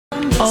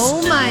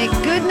Oh my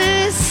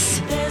goodness.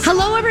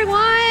 Hello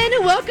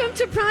everyone. Welcome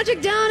to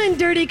Project Down and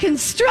Dirty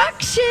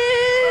Construction.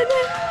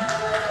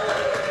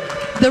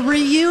 The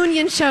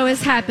reunion show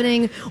is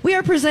happening. We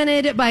are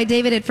presented by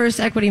David at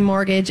First Equity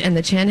Mortgage and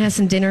the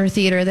Chanhassen Dinner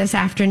Theater this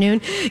afternoon.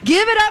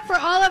 Give it up for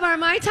all of our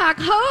My Talk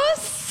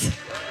hosts.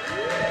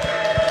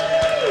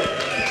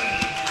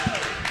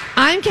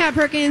 I'm Kat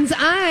Perkins.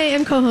 I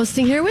am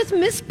co-hosting here with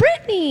Miss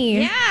Brittany.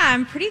 Yeah,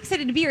 I'm pretty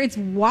excited to be here. It's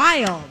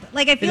wild.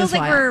 Like, I feel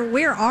like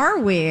where are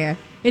we?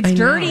 It's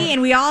dirty,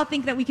 and we all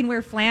think that we can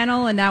wear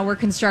flannel, and now we're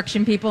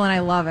construction people, and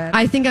I love it.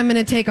 I think I'm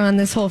going to take on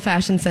this whole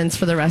fashion sense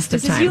for the rest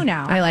of time. This is you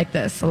now. I like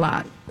this a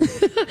lot.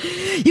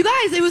 You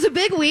guys, it was a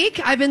big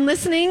week. I've been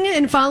listening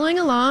and following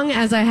along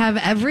as I have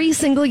every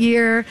single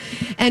year.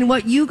 And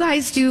what you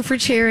guys do for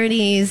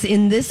charities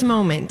in this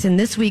moment, in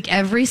this week,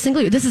 every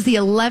single year. This is the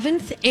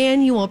 11th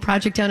annual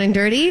Project Down and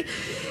Dirty.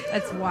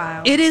 That's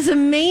wild. It is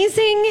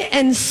amazing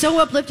and so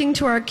uplifting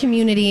to our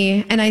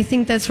community, and I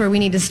think that's where we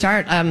need to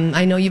start.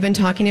 I know you've been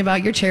talking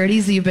about your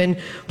charities that you've been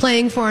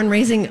playing for and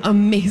raising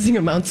amazing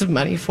amounts of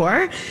money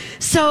for.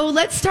 So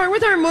let's start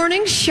with our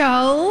morning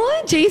show.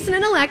 Jason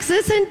and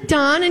Alexis and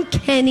Don and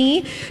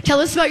Kenny,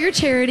 tell us about your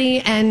charity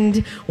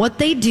and what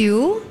they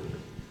do.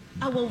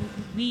 Well,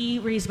 we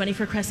raise money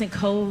for Crescent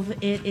Cove.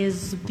 It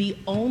is the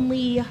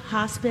only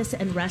hospice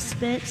and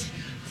respite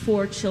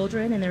for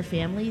children and their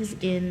families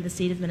in the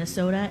state of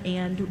Minnesota,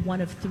 and one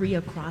of 3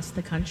 across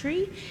the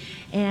country.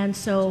 And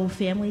so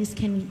families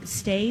can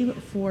stay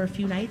for a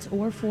few nights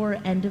or for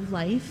end of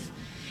life.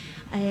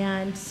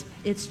 And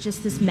it's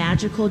just this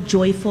magical,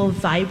 joyful,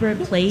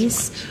 vibrant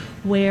place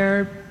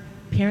where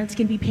parents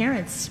can be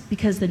parents,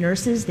 because the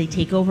nurses, they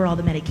take over all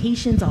the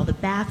medications, all the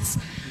baths,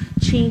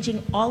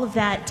 changing all of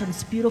that to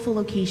this beautiful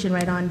location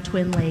right on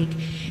Twin Lake,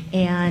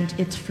 and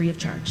it's free of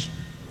charge.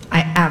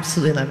 I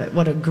absolutely love it.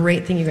 What a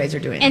great thing you guys are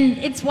doing. And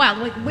it's wild.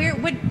 Like,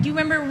 what do you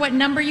remember what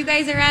number you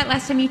guys are at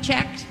last time you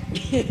checked?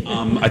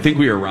 I think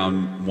we were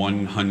around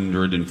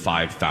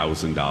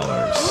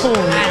 $105,000. Holy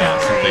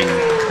something.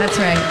 That's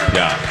right.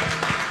 Yeah,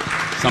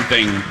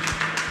 something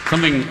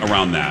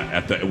around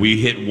that.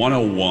 We hit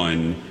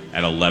 101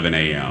 at 11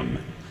 a.m.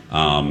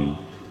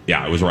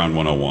 Yeah, it was around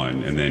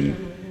 101, and then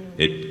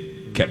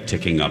it kept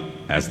ticking up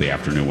as the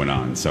afternoon went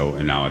on. So,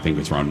 and now I think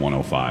it's around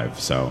 105.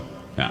 So,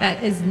 yeah.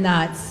 That is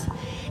nuts.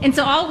 And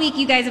so all week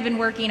you guys have been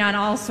working on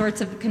all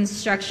sorts of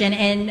construction.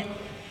 And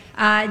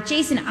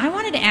Jason, I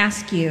wanted to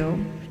ask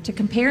you to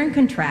compare and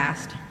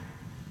contrast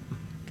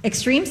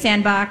Extreme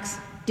Sandbox,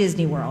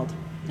 Disney World.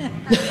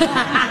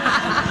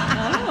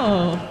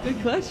 Oh, good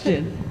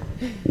question.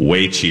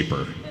 Way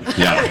cheaper.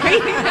 Yeah.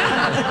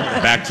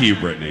 Back to you,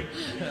 Brittany.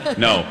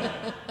 No.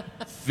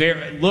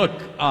 Look,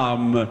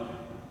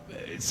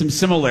 some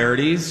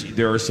similarities.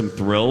 There are some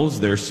thrills.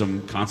 There's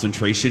some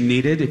concentration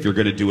needed if you're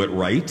going to do it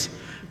right.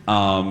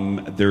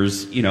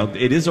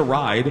 It is a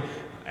ride.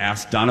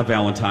 Ask Donna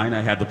Valentine.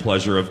 I had the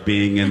pleasure of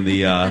being in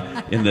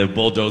the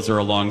bulldozer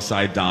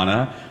alongside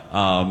Donna,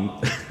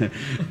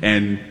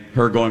 and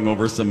her going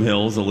over some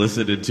hills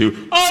elicited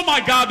to, "Oh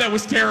my God, that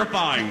was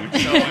terrifying!"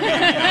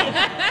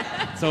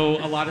 So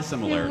so a lot of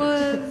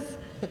similarities.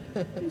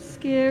 It was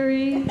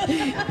scary.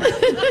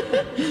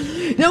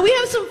 Now we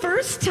have some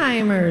first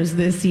timers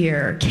this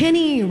year.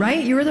 Kenny,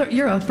 right?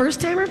 You're a first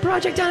timer at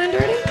Project Down and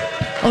Dirty.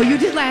 Oh, you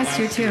did last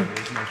year too. It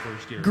was my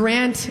first year.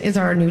 Grant is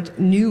our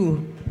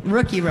new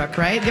rookie rook,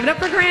 right? Give it up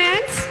for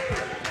Grant.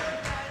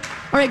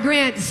 All right,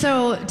 Grant,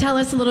 so tell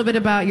us a little bit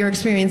about your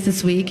experience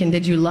this week, and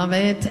did you love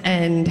it,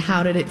 and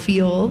how did it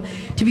feel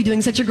to be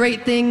doing such a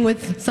great thing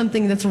with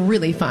something that's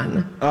really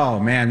fun? Oh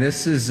man,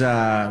 this is,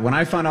 when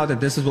I found out that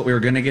this is what we were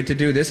going to get to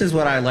do, this is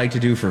what I like to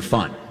do for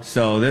fun.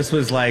 So this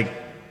was like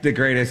the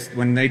greatest,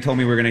 when they told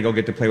me we were going to go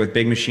get to play with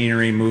big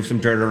machinery, move some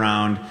dirt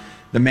around.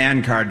 The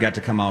man card got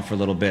to come out for a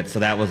little bit, so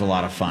that was a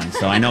lot of fun.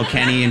 So I know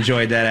Kenny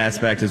enjoyed that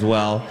aspect as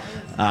well.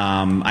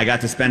 I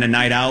got to spend a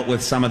night out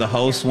with some of the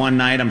hosts one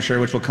night, I'm sure,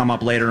 which will come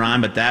up later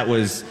on, but that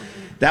was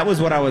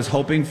what I was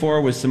hoping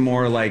for, was some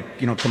more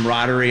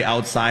camaraderie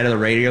outside of the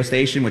radio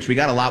station, which we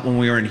got a lot when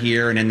we were in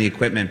here and in the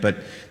equipment, but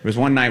there was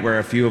one night where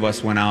a few of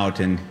us went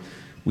out and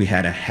we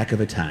had a heck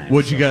of a time.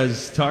 What'd you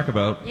guys talk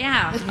about?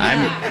 Yeah.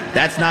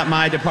 That's not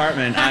my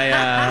department.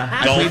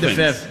 I plead the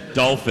fifth.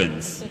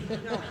 Dolphins.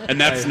 And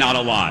that's not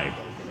a lie.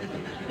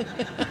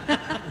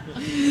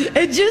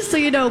 And just so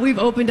you know, we've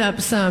opened up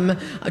some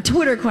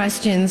Twitter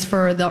questions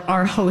for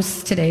our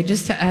hosts today,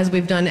 as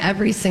we've done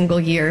every single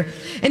year.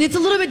 And it's a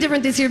little bit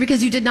different this year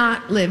because you did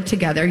not live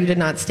together. You did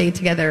not stay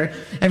together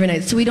every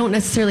night. So we don't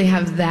necessarily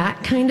have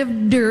that kind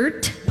of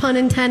dirt, pun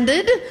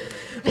intended.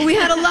 But we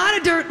had a lot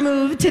of dirt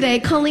moved today.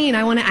 Colleen,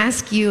 I want to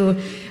ask you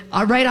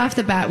right off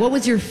the bat, what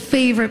was your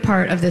favorite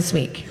part of this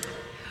week?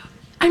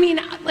 I mean,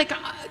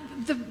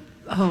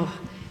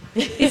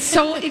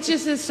 it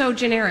just is so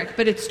generic,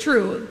 but it's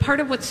true. Part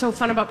of what's so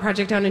fun about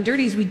Project Down and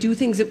Dirty is we do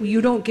things that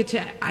you don't get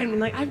to. I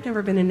mean, I've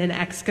never been in an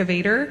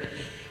excavator,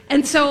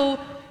 and so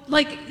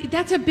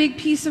that's a big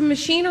piece of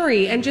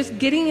machinery, and just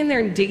getting in there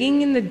and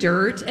digging in the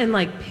dirt and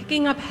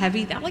picking up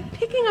heavy,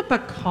 picking up a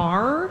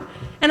car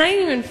and I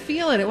didn't even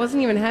feel it. It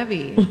wasn't even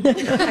heavy. I tried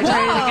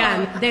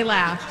it again. They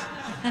laughed.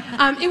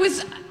 It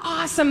was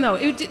awesome, though.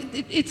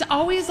 It's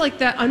always like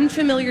the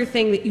unfamiliar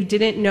thing that you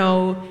didn't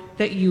know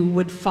that you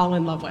would fall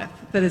in love with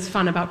that is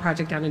fun about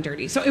Project Down and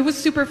Dirty. So it was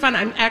super fun.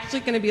 I'm actually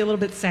going to be a little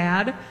bit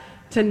sad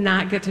to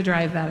not get to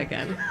drive that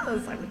again.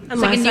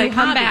 Unless I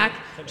come back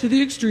to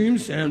the Extreme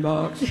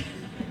Sandbox.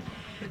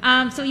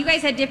 So you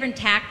guys had different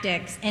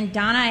tactics, and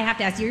Donna, I have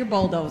to ask you, you're your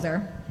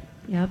bulldozer.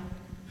 Yep.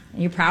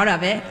 And you're proud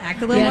of it.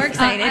 Act a little more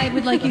excited. I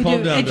would like you Calm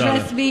to down,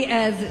 address Donna. me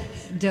as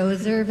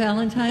Dozer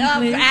Valentine,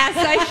 please. As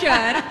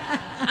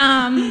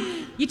I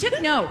should. You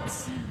took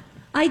notes.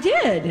 I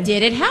did.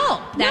 Did it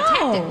help? That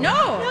tactic?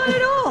 No. Not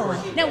at all.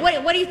 Now,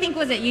 what do you think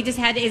was it? You just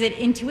had to, is it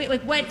intuitive?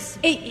 Like what?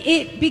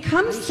 It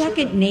becomes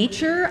second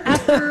nature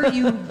after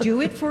you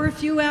do it for a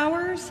few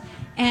hours,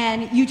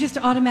 and you just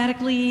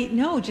automatically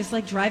know, just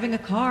like driving a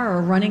car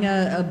or running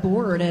a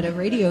board at a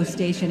radio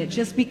station. It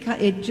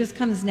just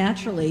comes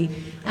naturally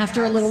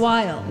after a little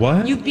while.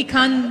 What? You've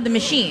become the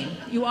machine.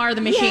 You are the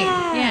machine.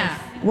 Yes.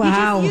 Yeah.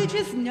 Wow. You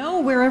just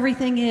know where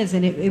everything is,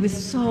 and it was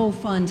so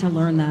fun to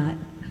learn that.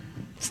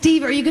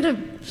 Steve, are you going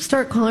to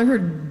start calling her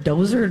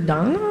Dozer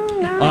Donna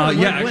now?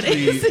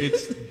 Actually,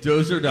 it's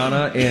Dozer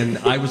Donna, and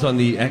I was on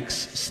the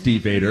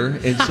X-Steve Vader,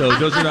 and so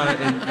Dozer Donna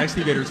and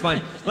X-Steve Vader is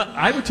fine. But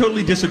I would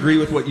totally disagree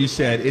with what you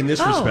said in this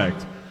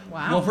respect.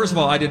 Wow. Well, first of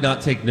all, I did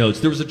not take notes.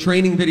 There was a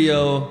training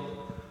video.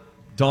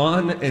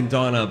 Dawn and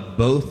Donna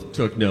both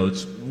took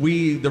notes.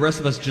 The rest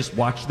of us just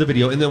watched the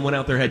video and then went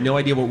out there, had no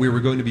idea what we were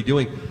going to be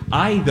doing.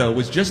 I, though,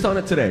 was just on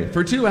it today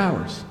for 2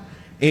 hours,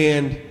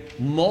 and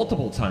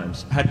multiple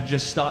times had to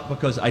just stop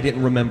because I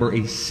didn't remember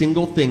a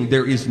single thing.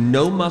 There is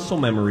no muscle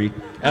memory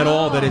at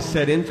all that is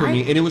set in for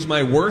me. And it was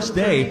my worst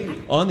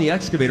day on the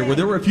excavator where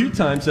there were a few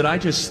times that I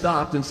just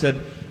stopped and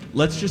said,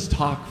 let's just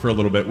talk for a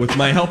little bit with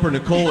my helper,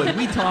 Nicole. And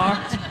we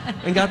talked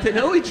and got to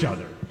know each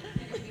other.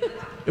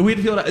 And we'd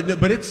feel that,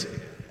 but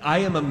I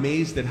am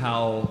amazed at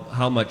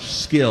how much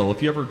skill.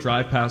 If you ever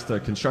drive past a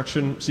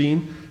construction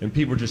scene and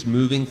people are just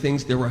moving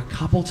things, there were a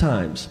couple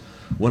times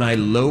when I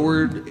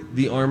lowered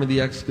the arm of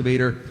the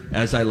excavator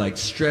as I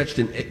stretched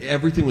and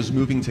everything was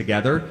moving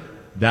together.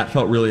 That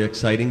felt really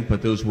exciting,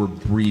 but those were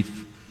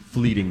brief,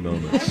 fleeting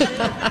moments.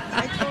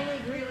 I totally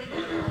agree with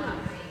you.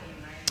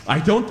 I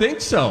don't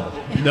think so.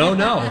 No.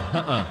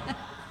 All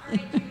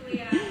right,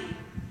 Julia.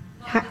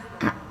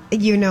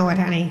 You know it,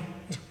 honey.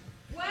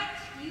 What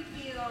do you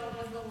feel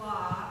was the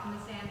law in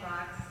the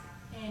sandbox,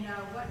 and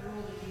what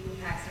rule did you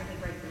accidentally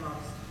break the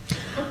most?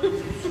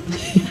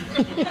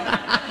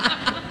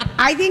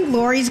 I think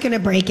Lori's going to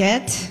break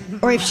it,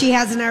 or if she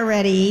hasn't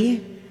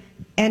already.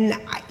 And,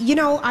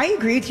 I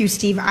agree with you,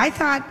 Steve. I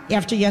thought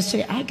after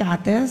yesterday, I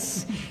got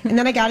this. And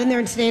then I got in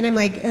there today, and I'm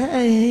like,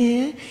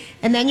 and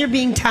then you're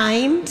being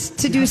timed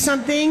to do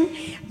something.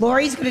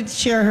 Lori's going to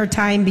share her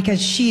time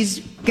because she's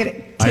going to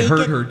take I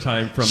heard her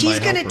time from She's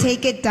my going to helper.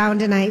 take it down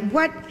tonight.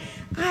 What?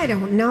 I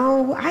don't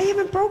know. I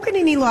haven't broken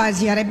any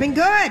laws yet. I've been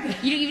good.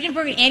 You didn't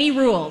break any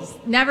rules.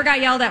 Never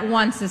got yelled at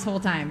once this whole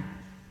time.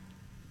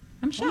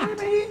 I'm shocked.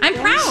 I'm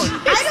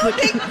proud. I don't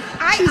think,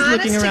 She's honest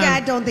looking to around.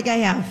 God, don't think I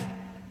have.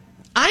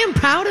 I am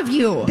proud of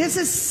you. This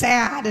is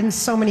sad in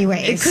so many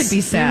ways. It could be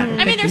sad.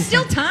 I mean, there's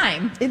still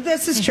time.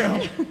 This is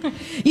true.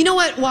 You know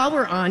what? While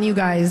we're on, you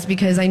guys,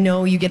 because I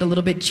know you get a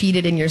little bit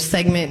cheated in your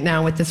segment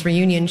now with this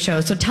reunion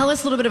show. So tell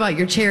us a little bit about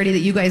your charity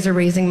that you guys are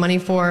raising money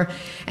for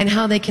and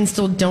how they can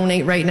still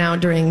donate right now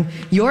during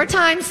your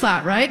time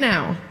slot right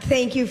now.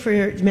 Thank you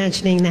for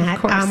mentioning that.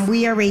 Of course.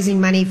 We are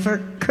raising money for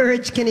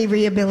Courage Kinney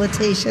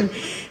Rehabilitation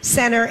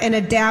Center and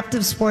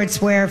adaptive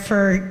sportswear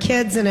for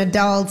kids and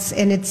adults,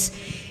 and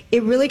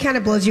it really kind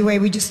of blows you away.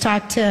 We just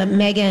talked to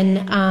Megan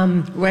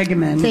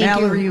Wegeman, thank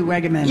Mallory you.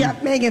 Wegeman.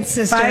 Yep, Megan's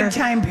sister.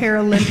 5-time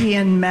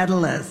Paralympian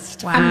medalist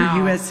for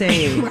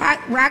USA.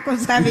 Rock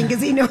was having because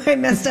he knew I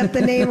messed up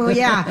the name. Oh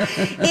yeah.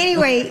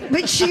 Anyway,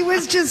 but she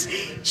was just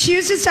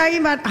talking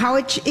about how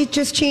it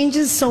just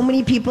changes so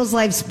many people's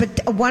lives.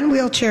 But one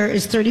wheelchair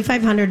is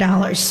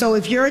 $3,500. So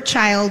if you're a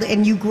child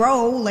and you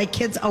grow like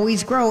kids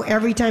always grow,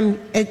 every time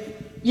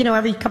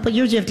every couple of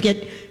years you have to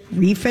get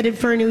refitted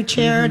for a new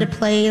chair to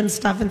play and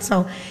stuff. And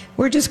so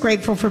we're just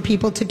grateful for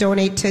people to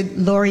donate to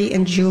Lori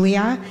and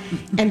Julia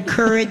and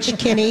Courage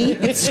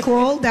Kinney.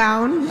 Scroll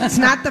down. It's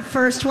not the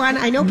first one.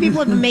 I know people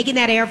have been making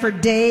that air for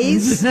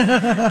days.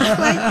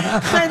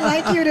 I'd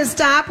like you to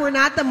stop. We're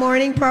not the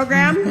morning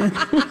program.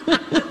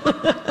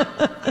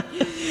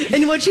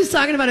 And what she's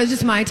talking about is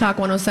just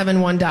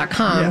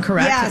mytalk1071.com,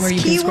 correct? Yes, Where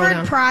you can scroll Keyword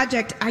down.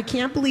 Project. I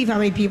can't believe how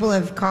many people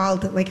have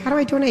called, how do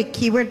I donate?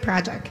 Keyword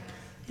Project.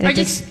 And Or it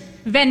just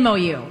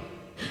Venmo you.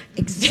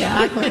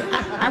 Exactly.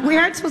 We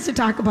aren't supposed to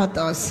talk about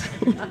those.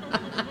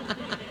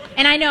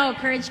 And I know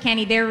Courage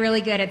Kenny, they're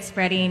really good at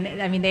spreading.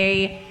 I mean,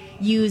 they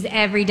use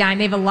every dime.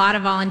 They have a lot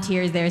of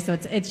volunteers there, so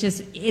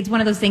it's one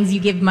of those things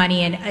you give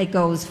money and it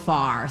goes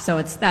far.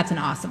 So that's an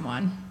awesome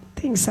one.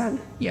 Thanks,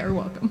 son. You're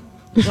welcome.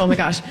 Oh my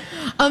gosh.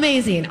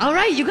 Amazing. All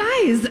right, you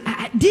guys,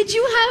 Did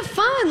you have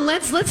fun?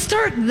 Let's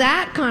start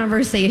that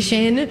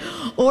conversation.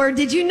 Or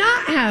did you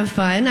not have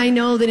fun? I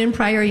know that in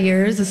prior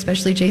years,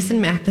 especially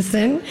Jason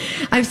Matheson,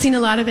 I've seen a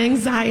lot of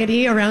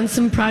anxiety around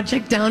some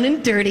Project Down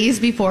and Dirties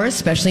before,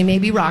 especially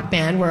maybe Rock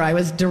Band, where I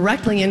was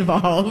directly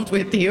involved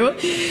with you.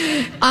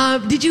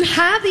 Did you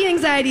have the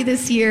anxiety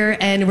this year,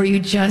 and were you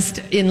just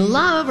in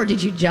love, or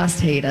did you just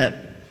hate it?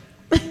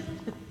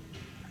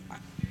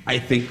 I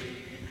think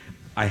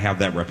I have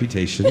that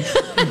reputation.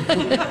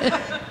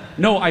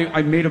 No,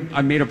 I made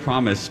a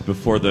promise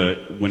before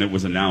when it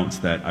was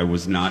announced that I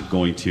was not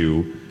going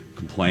to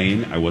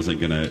complain. I wasn't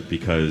gonna,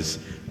 because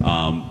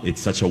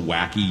it's such a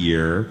wacky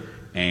year,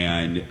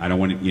 and I don't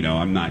want to.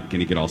 I'm not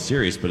gonna get all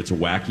serious, but it's a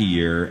wacky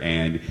year,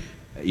 and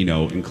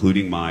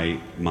including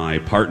my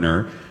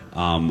partner.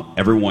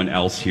 Everyone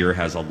else here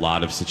has a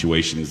lot of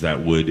situations that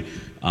would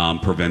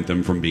prevent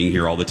them from being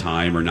here all the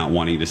time or not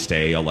wanting to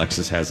stay.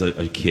 Alexis has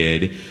a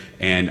kid,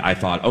 and I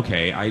thought,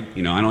 okay, I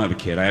don't have a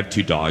kid. I have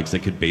 2 dogs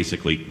that could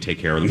basically take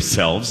care of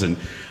themselves, and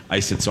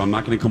I said, so I'm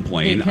not going to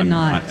complain. They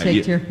cannot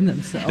take care of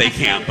themselves. They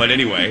can't, but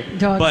anyway.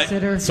 Dog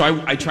sitter.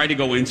 So I tried to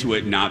go into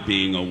it not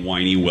being a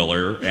whiny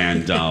willer,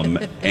 and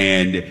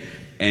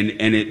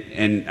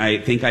and I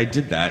think I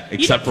did that,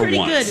 except for once.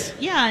 You did pretty good,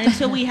 yeah,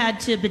 until we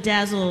had to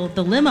bedazzle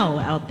the limo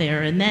out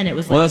there, and then it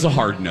was like... Well, that's a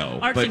hard no.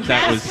 But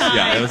that was,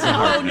 yeah, that was a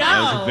hard no. No.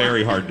 That was a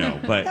very hard no.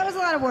 But That was a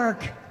lot of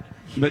work.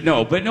 But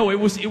no, it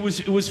was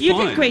fun. You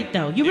did great,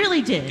 though. You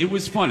really did. It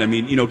was fun. I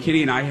mean,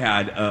 Kitty and I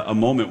had a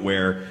moment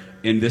where,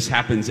 and this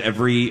happens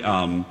every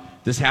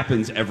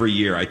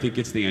year. I think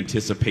it's the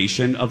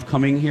anticipation of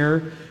coming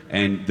here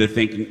and the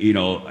thinking,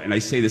 and I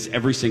say this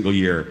every single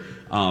year.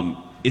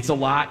 It's a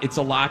lot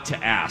to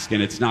ask,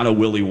 and it's not a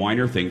Willie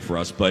Weiner thing for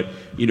us, but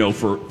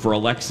for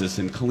Alexis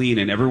and Colleen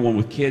and everyone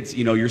with kids,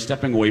 you're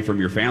stepping away from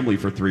your family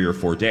for 3 or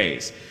 4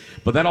 days.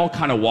 But that all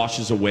kind of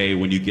washes away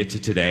when you get to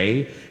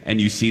today and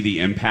you see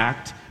the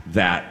impact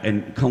that,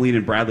 and Colleen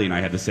and Bradley and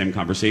I had the same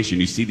conversation,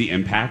 you see the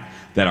impact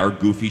that our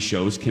goofy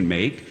shows can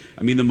make.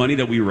 I mean, the money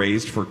that we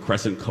raised for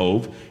Crescent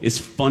Cove is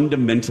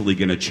fundamentally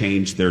going to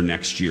change their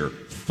next year.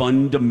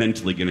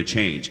 Fundamentally going to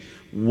change.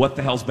 What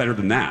the hell's better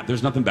than that?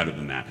 There's nothing better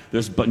than that.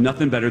 There's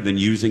nothing better than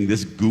using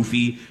this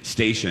goofy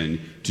station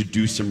to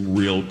do some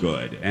real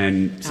good.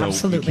 And so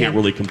Absolutely. You can't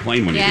really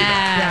complain when you do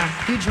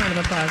that. Yeah, huge round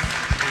of applause.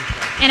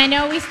 And I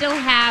know we still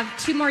have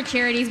 2 more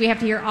charities we have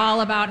to hear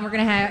all about, and we're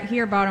going to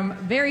hear about them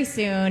very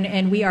soon.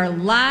 And we are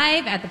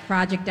live at the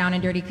Project Down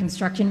and Dirty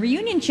Construction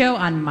Reunion Show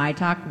on My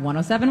Talk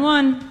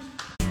 107.1.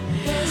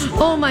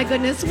 Oh my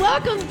goodness.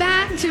 Welcome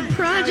back to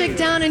Project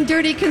Down and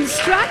Dirty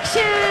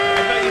Construction,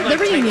 the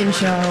reunion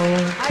show.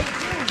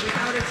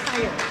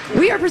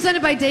 We are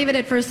presented by David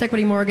at First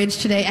Equity Mortgage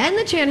today and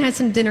the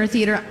Chanhassen Dinner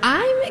Theater.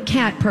 I'm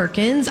Kat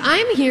Perkins.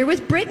 I'm here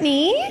with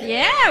Brittany.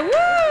 Yeah,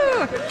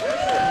 woo!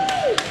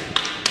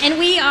 And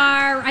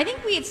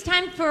it's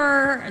time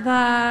for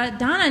the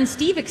Donna and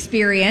Steve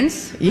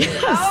experience.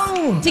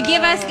 Yes. To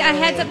give us a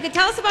heads up.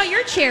 Tell us about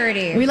your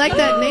charity. We like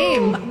that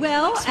name.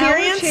 Well,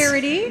 Experience? our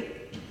charity.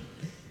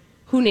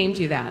 Who named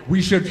you that?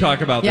 We should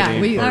talk about the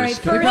name All right,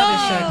 first.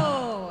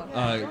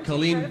 first.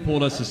 Colleen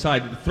pulled us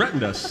aside,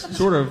 threatened us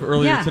sort of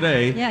earlier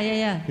today.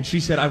 Yeah. And she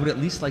said, I would at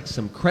least like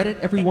some credit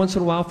every once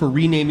in a while for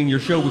renaming your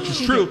show, which is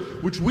true,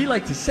 which we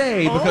like to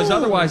say because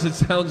otherwise it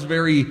sounds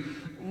very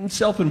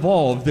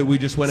self-involved that we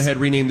just went ahead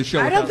and renamed the show.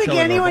 I don't think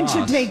anyone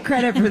should take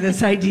credit for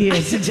this idea,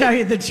 to tell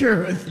you the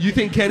truth. You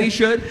think Kenny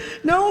should?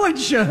 No one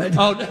should.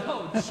 Oh,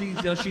 no.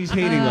 She's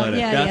hating on it.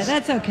 Yeah,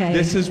 that's okay.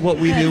 This is what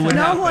we do when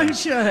No happens. one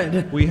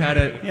should. We had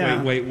a...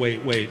 Yeah.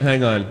 Wait.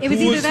 Hang on. It was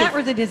Who either was that the-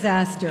 or the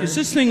disaster. Is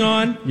this thing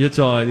on? It's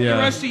on, yeah.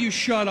 The rest of you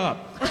shut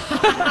up.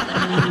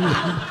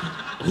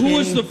 Who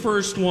was the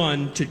first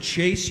one to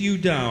chase you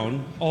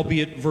down,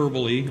 albeit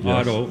verbally,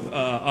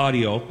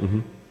 audio,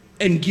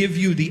 and give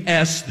you the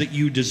S that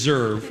you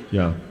deserve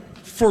Yeah.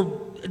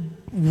 for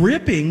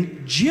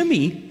ripping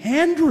Jimi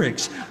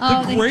Hendrix,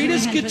 Oh, the the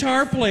greatest Jimi Hendrix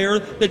guitar player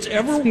that's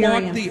ever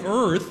walked the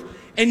earth,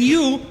 and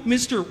you,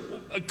 Mr.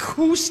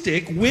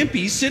 Acoustic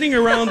Wimpy, sitting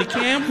around the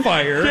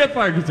campfire,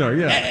 Campfire guitar,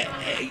 yeah.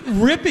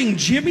 ripping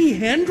Jimi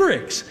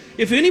Hendrix.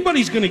 If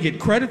anybody's going to get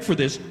credit for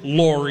this,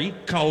 Lori,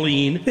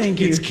 Colleen, Thank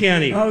you. it's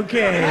Kenny.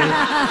 Okay.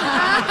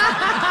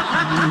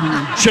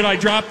 Should I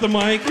drop the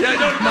mic?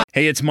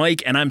 Hey, it's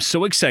Mike, and I'm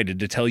so excited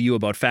to tell you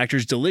about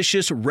Factor's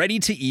delicious,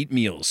 ready-to-eat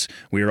meals.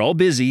 We are all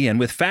busy, and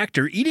with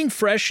Factor, eating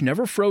fresh,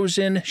 never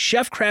frozen,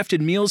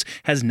 chef-crafted meals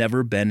has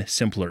never been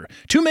simpler.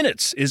 2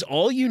 minutes is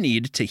all you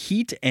need to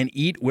heat and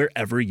eat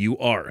wherever you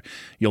are.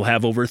 You'll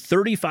have over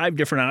 35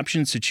 different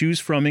options to choose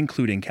from,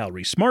 including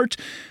Calorie Smart,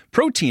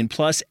 Protein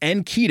Plus,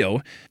 and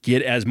Keto.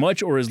 Get as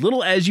much or as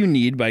little as you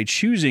need by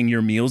choosing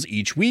your meals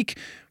each week.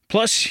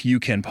 Plus, you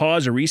can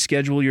pause or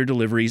reschedule your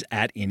deliveries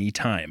at any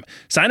time.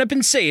 Sign up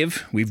and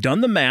save. We've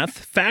done the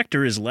math.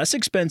 Factor is less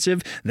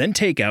expensive than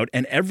takeout,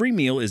 and every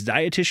meal is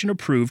dietitian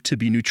approved to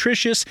be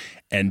nutritious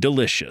and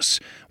delicious.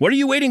 What are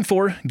you waiting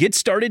for? Get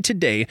started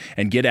today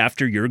and get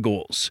after your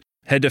goals.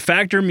 Head to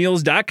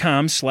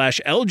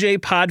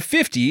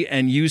factormeals.com/LJPod50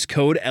 and use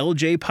code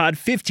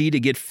LJPod50 to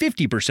get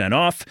 50%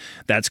 off.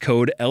 That's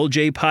code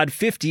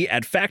LJPod50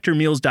 at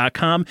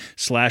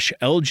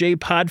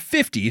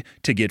factormeals.com/LJPod50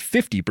 to get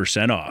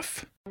 50%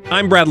 off.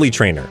 I'm Bradley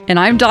Trainer. And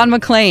I'm Don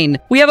McClain.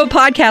 We have a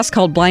podcast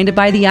called Blinded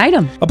by the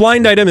Item. A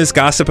blind item is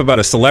gossip about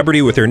a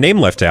celebrity with their name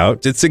left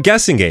out. It's a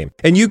guessing game,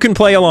 and you can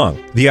play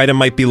along. The item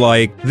might be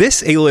like,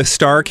 this A-list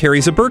star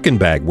carries a Birkin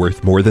bag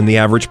worth more than the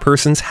average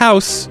person's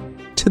house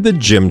to the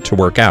gym to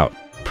work out.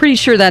 Pretty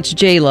sure that's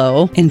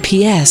J-Lo. And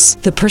P.S.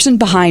 the person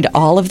behind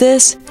all of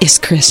this is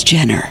Kris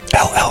Jenner,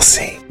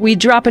 LLC. We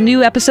drop a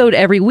new episode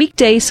every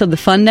weekday so the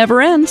fun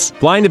never ends.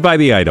 Blinded by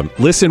the Item.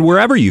 Listen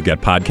wherever you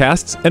get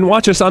podcasts and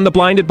watch us on the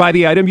Blinded by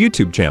the Item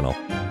YouTube channel.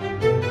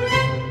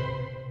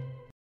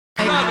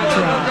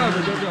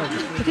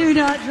 Do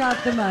not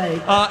drop the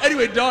mic.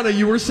 Anyway, Donna,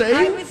 you were saying?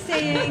 I was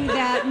saying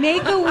that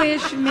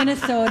Make-A-Wish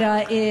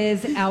Minnesota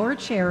is our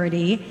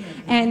charity,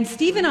 and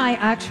Steve and I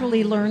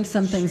actually learned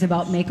some things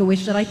about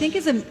Make-A-Wish that I think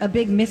is a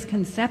big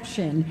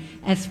misconception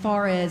as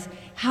far as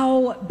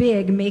how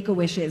big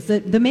Make-A-Wish is.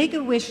 The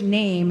Make-A-Wish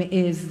name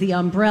is the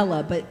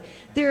umbrella, but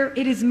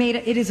it is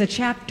a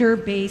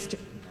chapter-based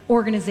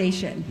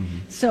organization. Mm-hmm.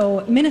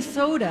 So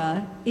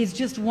Minnesota is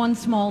just one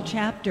small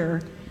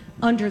chapter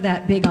under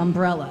that big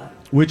umbrella.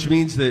 Which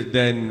means that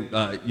then,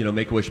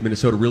 Make-A-Wish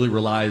Minnesota really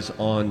relies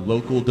on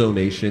local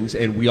donations,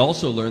 and we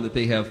also learned that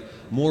they have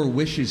more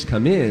wishes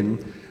come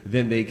in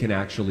than they can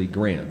actually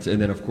grant.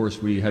 And then, of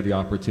course, we had the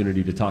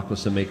opportunity to talk with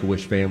some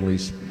Make-A-Wish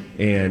families,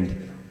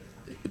 and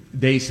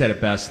they said it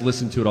best.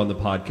 Listen to it on the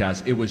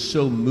podcast. It was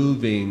so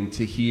moving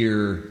to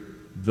hear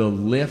the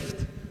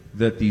lift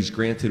that these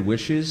granted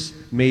wishes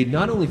made,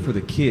 not only for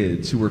the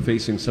kids who were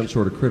facing some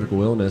sort of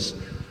critical illness,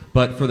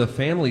 but for the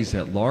families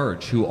at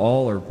large who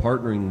all are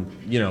partnering.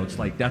 It's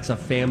like that's a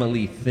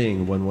family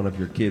thing when one of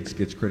your kids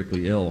gets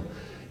critically ill.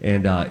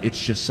 And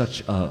it's just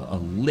such a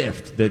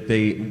lift that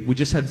we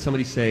just had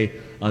somebody say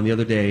on the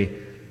other day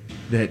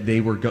that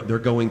they're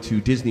going to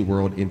Disney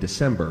World in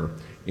December.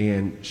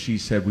 And she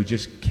said, we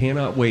just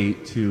cannot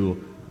wait to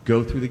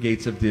go through the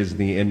gates of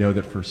Disney and know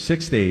that for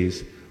 6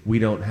 days we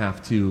don't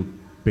have to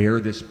bear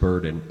this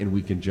burden and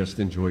we can just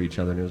enjoy each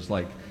other. And it was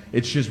like,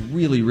 it's just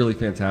really, really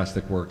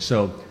fantastic work.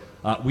 So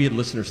we had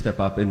listeners step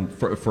up, and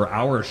for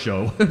our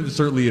show,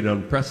 certainly an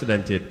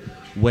unprecedented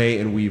way,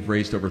 and we've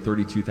raised over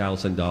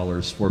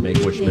 $32,000 for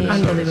Make-A-Wish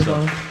Minnesota.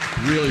 Unbelievable. So,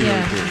 really cool.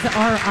 It's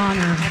our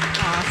honor.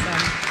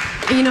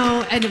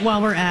 Awesome. And while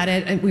we're at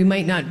it, we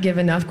might not give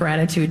enough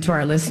gratitude to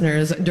our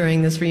listeners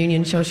during this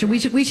reunion show. We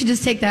should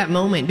just take that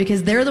moment,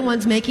 because they're the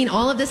ones making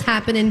all of this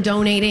happen and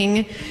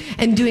donating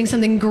and doing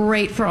something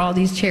great for all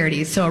these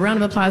charities. So a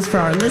round of applause for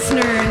our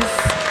listeners.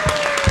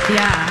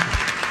 Yeah.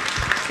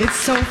 It's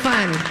so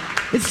fun.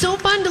 It's so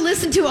fun to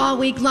listen to all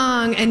week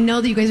long and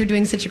know that you guys are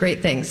doing such a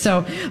great thing.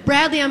 So,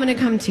 Bradley, I'm going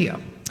to come to you.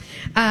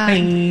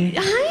 Hi.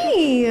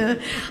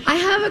 I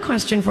have a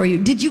question for you.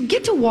 Did you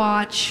get to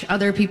watch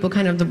other people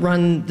kind of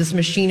run this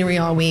machinery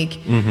all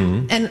week?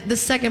 Mm-hmm. And the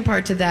second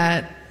part to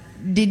that,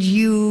 did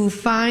you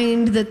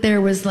find that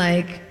there was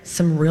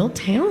some real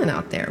talent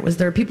out there? Was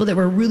there people that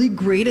were really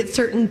great at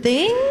certain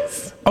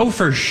things? Oh,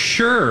 for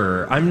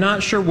sure. I'm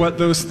not sure what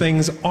those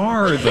things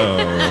are,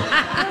 though.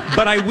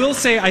 But I will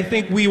say I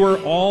think we were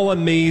all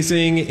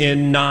amazing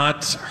in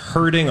not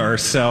hurting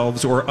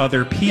ourselves or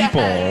other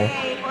people.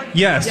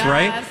 Yes,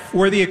 right?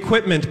 Or the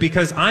equipment,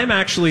 because I'm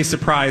actually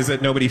surprised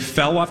that nobody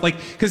fell off.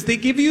 Because they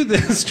give you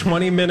this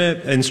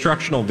 20-minute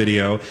instructional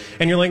video,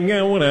 and you're like,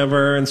 yeah,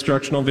 whatever,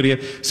 instructional video.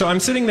 So I'm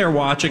sitting there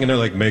watching, and they're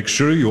like, make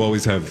sure you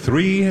always have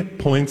 3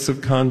 points of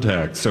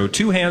contact. So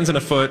 2 hands and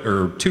a foot,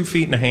 or 2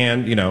 feet and a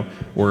hand,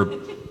 or,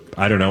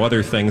 I don't know,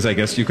 other things I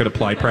guess you could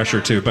apply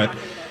pressure to. But,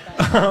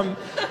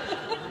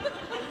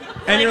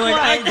 and you're like,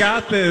 I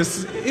got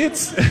this.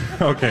 It's,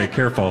 okay,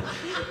 careful.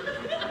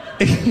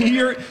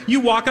 You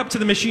walk up to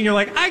the machine, you're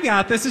like, I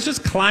got this, it's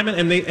just climbing,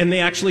 and they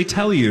actually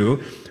tell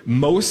you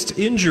most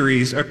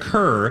injuries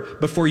occur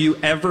before you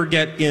ever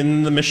get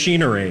in the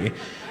machinery.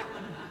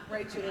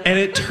 And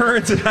it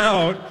turns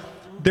out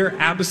they're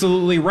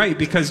absolutely right,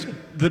 because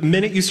the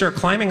minute you start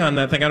climbing on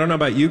that thing, I don't know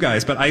about you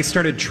guys, but I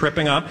started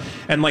tripping up,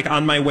 and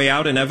on my way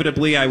out,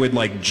 inevitably I would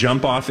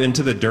jump off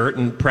into the dirt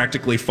and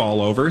practically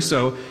fall over.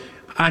 So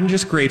I'm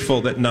just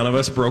grateful that none of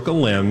us broke a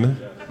limb.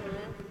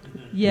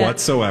 Yeah.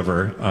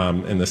 Whatsoever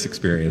in this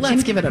experience.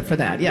 Let's give it up for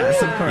that. Yes,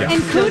 of course.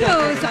 And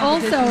kudos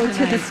also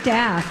to the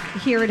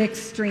staff here at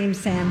Extreme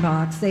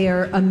Sandbox. They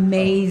are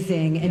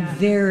amazing and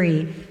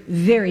very,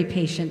 very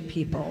patient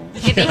people.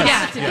 They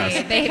have to be.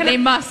 Yes. They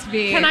must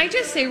be. Can I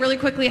just say really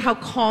quickly how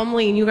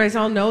calmly, and you guys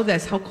all know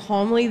this, how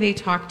calmly they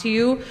talk to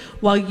you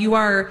while you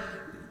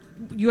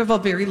have a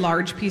very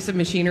large piece of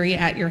machinery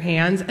at your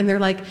hands, and they're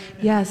like,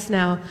 yes,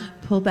 now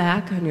pull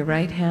back on your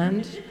right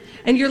hand.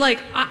 And you're like,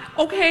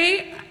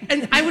 okay.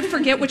 And I would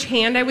forget which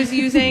hand I was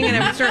using, and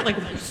I would start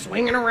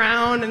swinging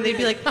around, and they'd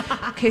be like,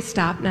 okay,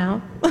 stop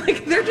now.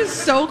 They're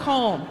just so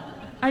calm.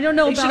 I don't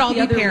know They should about all the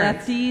be other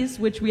parents. lefties,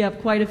 which we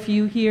have quite a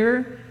few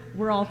here.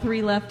 We're all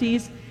 3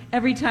 lefties.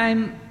 Every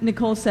time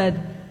Nicole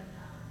said,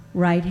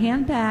 right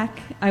hand back.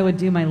 I would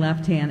do my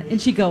left hand.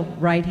 And she'd go,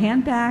 right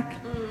hand back.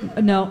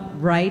 No,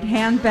 right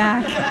hand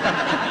back.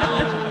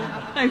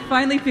 I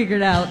finally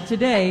figured out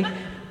today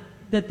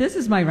that this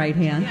is my right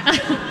hand.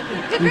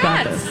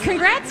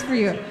 Congrats for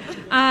you.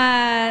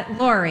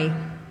 Lori.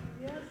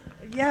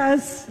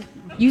 Yes.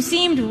 You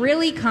seemed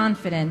really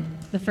confident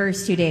the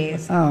first 2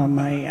 days. Oh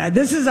my,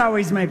 this is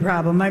always my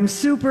problem. I'm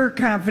super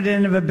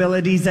confident of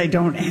abilities I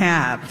don't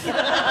have.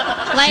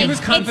 Like, it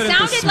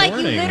sounded like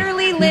you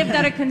literally lived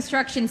at a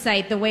construction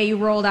site the way you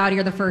rolled out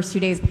here the first 2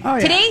 days. Oh,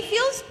 yeah. Today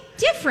feels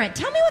different.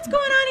 Tell me what's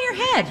going on in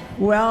your head.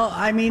 Well,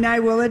 I mean, I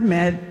will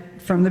admit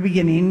from the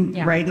beginning,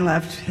 right and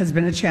left has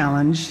been a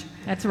challenge.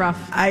 That's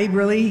rough. I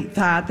really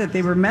thought that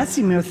they were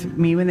messing with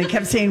me when they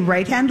kept saying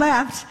right hand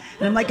left.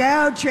 And I'm like,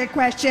 oh, trick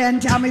question.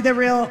 Tell me the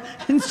real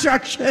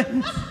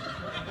instructions.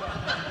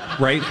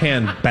 Right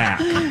hand back.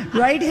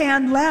 Right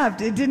hand left.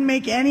 It didn't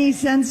make any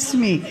sense to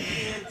me.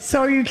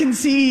 So you can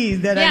see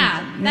that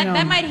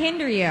that might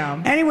hinder you.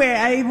 Anyway,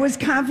 I was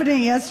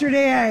confident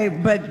yesterday,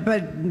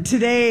 but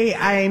today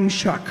I'm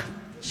shook.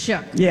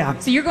 Shook. Yeah.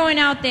 So you're going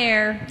out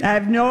there. I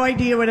have no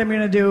idea what I'm going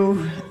to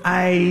do.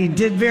 I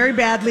did very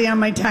badly on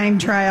my time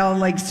trial,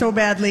 like so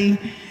badly.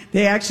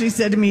 They actually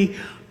said to me,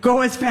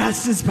 go as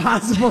fast as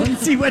possible and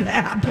see what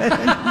happens.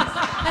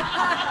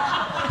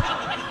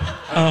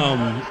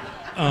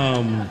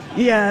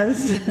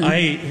 Yes.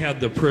 I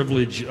had the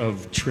privilege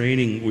of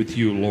training with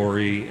you,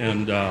 Lori,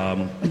 and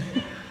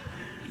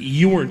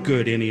you weren't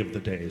good any of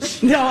the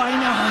days. No, I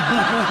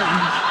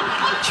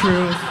know.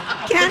 Truth.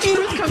 Kathy,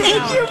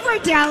 thank you for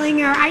telling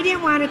her. I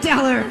didn't want to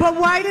tell her. But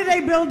why did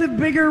I build a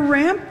bigger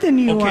ramp than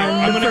you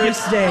on the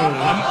first day?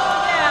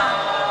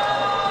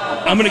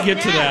 I'm going to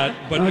get to that,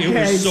 but it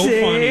was so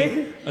see?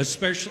 funny.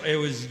 Especially, it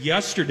was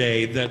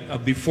yesterday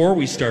that before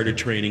we started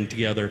training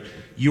together,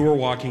 you were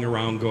walking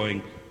around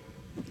going,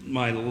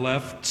 my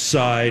left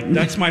side,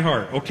 that's my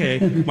heart. Okay,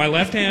 my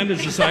left hand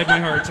is the side my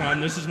heart's on.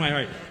 This is my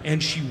heart.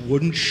 And she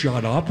wouldn't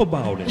shut up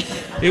about it.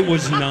 It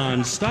was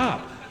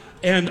nonstop.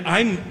 And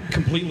I'm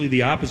completely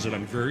the opposite.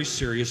 I'm very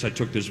serious. I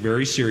took this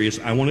very serious.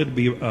 I wanted to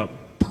be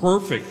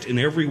perfect in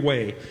every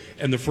way.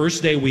 And the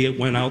first day we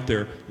went out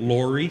there,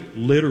 Lori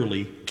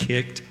literally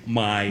kicked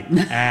my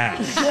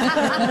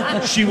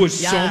ass. She was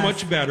so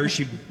much better.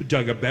 She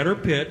dug a better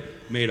pit,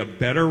 made a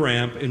better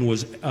ramp, and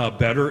was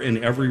better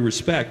in every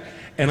respect.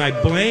 And I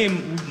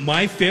blame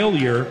my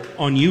failure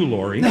on you,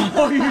 Lori.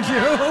 Oh, you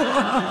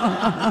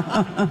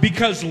do?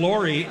 Because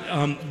Lori,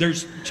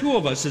 there's two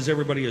of us, as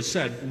everybody has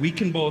said. We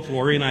can both,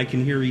 Lori and I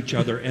can hear each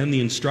other and the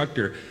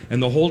instructor.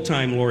 And the whole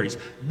time Lori's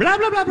blah,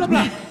 blah, blah, blah,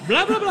 blah,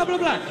 blah, blah, blah, blah,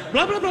 blah,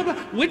 blah, blah, blah, blah.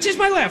 Which is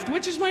my left?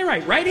 Which is my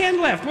right? Right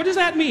hand left. What does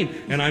that mean?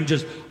 And I'm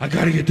just, I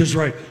got to get this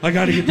right. I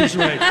got to get this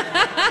right.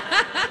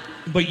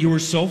 But you were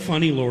so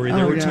funny, Lori.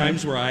 There were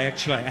times where I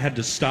had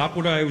to stop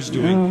what I was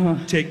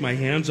doing, take my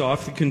hands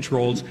off the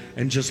controls,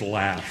 and just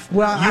laugh.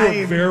 Well,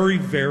 you were very,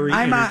 very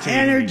I'm an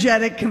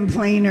energetic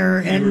complainer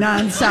and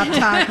nonstop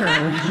talker.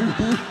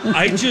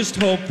 I just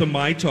hope the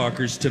My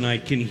Talkers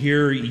tonight can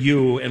hear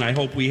you, and I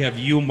hope we have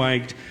you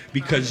mic'd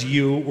because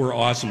you were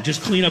awesome.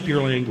 Just clean up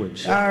your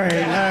language. All right.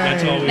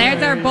 That's all we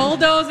There's our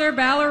bulldozer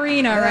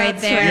ballerina right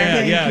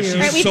there. Yeah, she's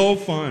Right, so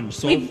fun.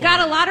 We've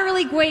got a lot of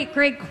really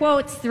great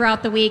quotes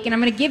throughout the week, and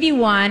I'm going to give you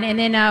one, and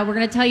then we're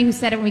going to tell you who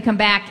said it when we come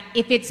back.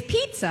 If it's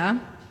pizza,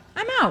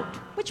 I'm out.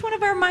 Which one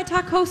of our My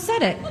Talk hosts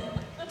said it?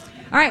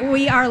 All right,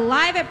 we are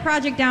live at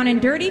Project Down and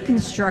Dirty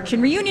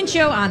Construction Reunion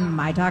Show on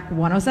My Talk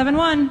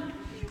 1071.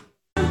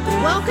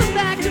 Welcome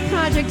back to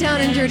Project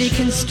Down and Dirty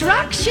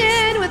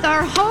Construction with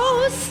our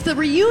hosts, the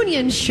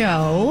reunion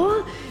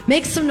show.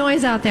 Make some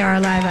noise out there,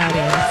 our live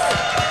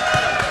audience.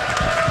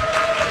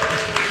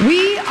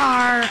 We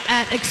are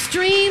at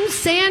Extreme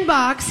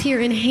Sandbox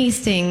here in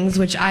Hastings,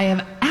 which I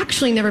have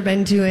actually never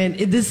been to. And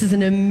this is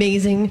an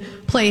amazing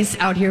place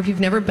out here. If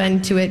you've never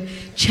been to it,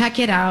 check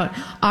it out.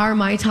 Our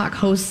My Talk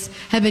hosts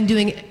have been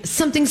doing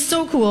something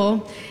so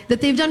cool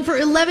that they've done for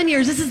 11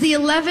 years. This is the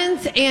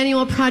 11th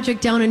annual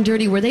Project Down and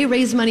Dirty, where they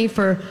raise money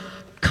for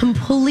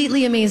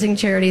completely amazing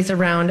charities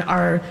around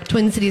our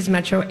Twin Cities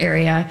metro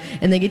area,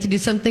 and they get to do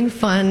something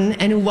fun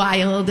and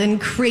wild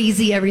and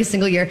crazy every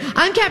single year.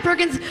 I'm Kat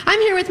Perkins. I'm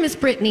here with Miss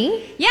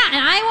Brittany. Yeah,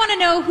 and I want to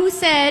know who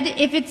said,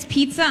 if it's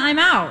pizza, I'm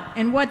out.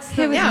 And what's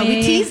the me.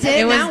 We teased it.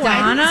 It was Now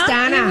Donna. It's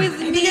Donna. It was I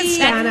think me. it's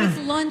Donna. It was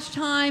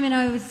lunchtime, and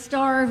I was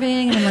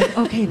starving, and I'm like,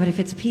 okay, but if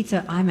it's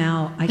pizza, I'm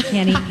out. I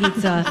can't eat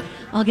pizza.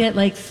 I'll get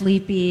like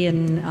sleepy,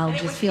 and I'll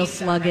just feel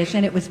sluggish.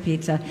 And it was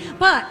pizza.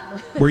 But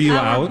were you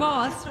our out?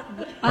 Boss,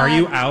 Are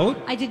you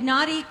out? I did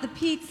not eat the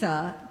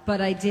pizza,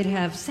 but I did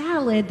have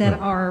salad that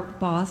our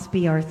boss,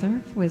 B.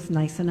 Arthur, was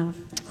nice enough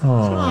to get for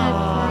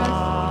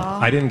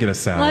us. I didn't get a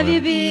salad. Love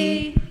you,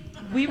 B.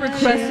 We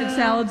requested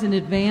salads in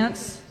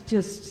advance,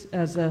 just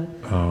as a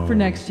for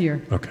next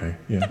year. Okay,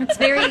 yeah. It's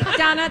very,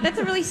 Donna, that's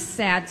a really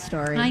sad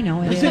story. I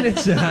know it Isn't is. it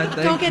sad?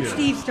 Thank Don't get you.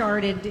 Steve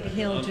started.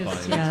 He'll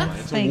just, yeah.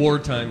 It's a thank you.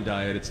 wartime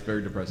diet. It's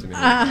very depressing.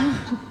 All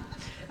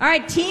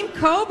right, Team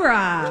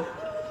Cobra.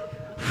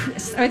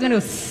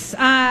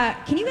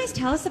 Can you guys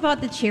tell us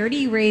about the charity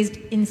you raised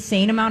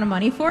insane amount of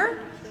money for?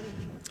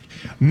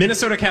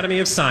 Minnesota Academy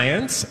of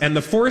Science and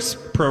the FORCE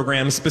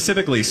program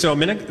specifically. So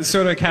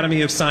Minnesota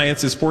Academy of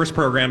Science's FORCE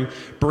program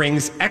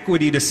brings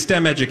equity to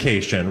STEM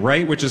education,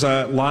 right? Which is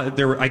a lot,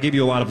 I gave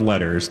you a lot of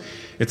letters.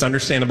 It's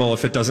understandable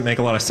if it doesn't make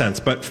a lot of sense,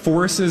 but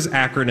FORCE's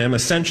acronym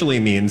essentially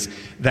means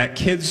that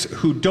kids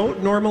who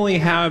don't normally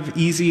have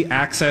easy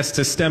access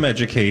to STEM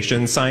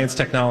education, science,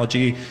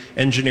 technology,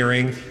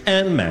 engineering,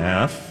 and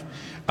math,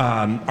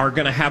 are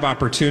going to have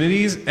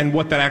opportunities, and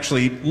what that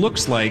actually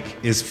looks like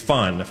is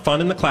fun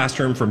in the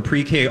classroom from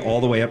pre-K all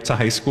the way up to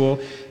high school.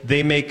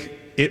 They make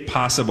it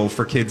possible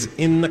for kids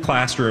in the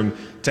classroom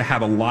to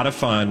have a lot of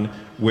fun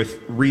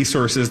with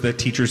resources that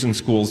teachers in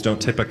schools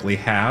don't typically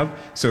have,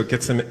 so it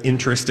gets them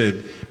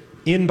interested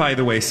in, by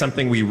the way,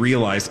 something we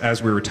realized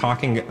as we were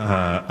talking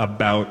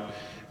about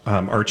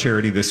our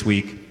charity this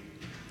week.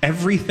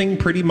 Everything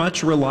pretty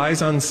much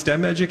relies on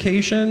STEM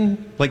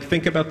education. Like,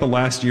 think about the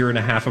last year and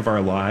a half of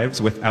our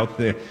lives without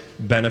the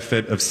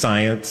benefit of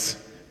science,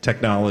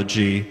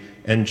 technology,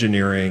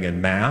 engineering,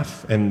 and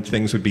math, and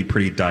things would be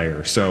pretty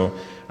dire. So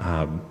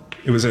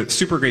it was a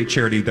super great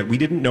charity that we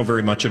didn't know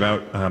very much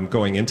about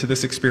going into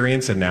this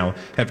experience, and now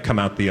have come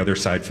out the other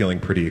side feeling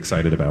pretty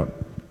excited about.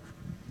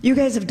 You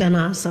guys have done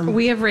awesome.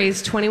 We have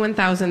raised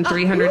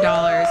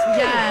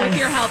 $21,300 with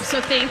your help.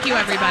 So thank you,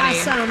 everybody.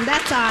 Awesome.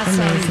 That's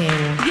awesome.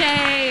 Amazing.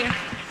 Yay.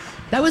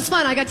 That was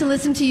fun. I got to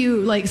listen to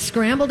you like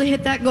scramble to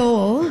hit that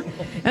goal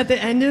at the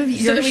end of your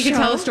show. So that we could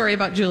tell a story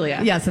about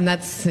Julia. Yes, and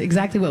that's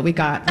exactly what we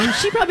got. And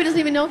she probably doesn't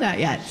even know that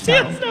yet. So. She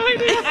has no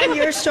idea. On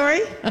your story?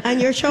 On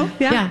your show?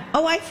 Yeah.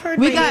 Oh, I've heard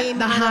We my got name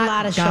the on hot a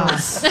lot of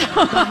goss. shows.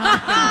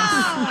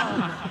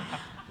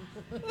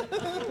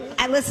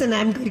 Listen,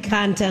 I'm good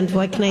content.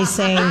 What can I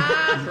say?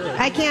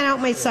 I can't help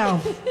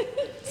myself.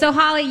 So,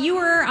 Holly, you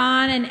were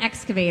on an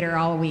excavator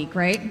all week,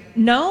 right?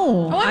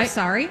 No. Oh, I'm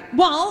sorry.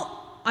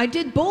 Well, I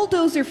did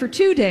bulldozer for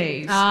 2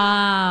 days. Oh.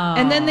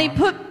 And then they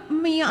put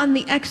me on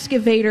the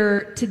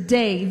excavator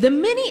today, the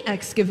mini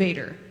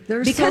excavator.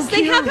 Because so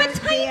they have cute. a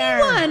tiny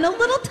one, a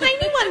little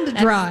tiny one to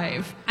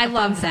drive. I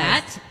love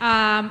that.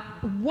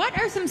 What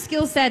are some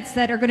skill sets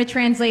that are going to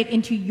translate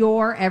into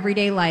your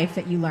everyday life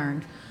that you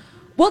learned?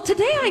 Well,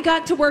 today I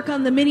got to work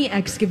on the mini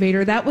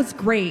excavator. That was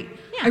great.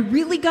 Yeah. I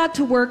really got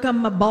to work on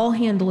my ball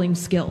handling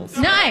skills.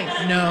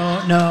 Nice.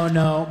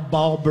 No.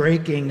 Ball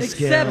breaking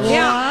skills. Except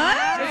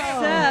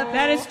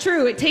that is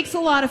true. It takes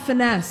a lot of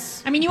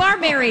finesse. I mean, you are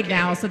married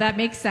now, so that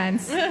makes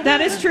sense.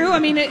 That is true. I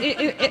mean,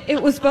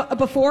 it was a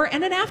before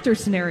and an after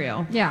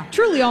scenario. Yeah.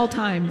 Truly all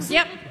times.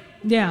 Yep.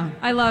 Yeah.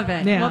 I love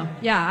it. Yeah. Well,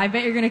 yeah, I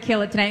bet you're going to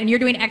kill it tonight. And you're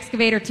doing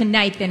excavator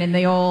tonight then in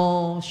the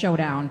old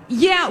showdown.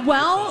 Yeah,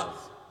 well,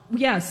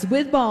 yes,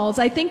 with balls.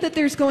 I think that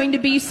there's going to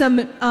be some,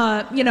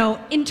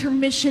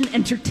 intermission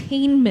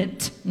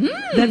entertainment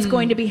that's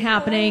going to be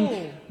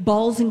happening,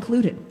 balls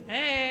included.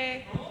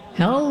 Hey.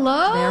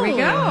 Hello. There we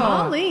go.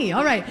 Holly.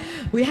 All right.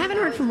 We haven't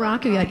heard from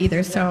Rocco yet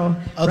either, so.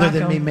 Other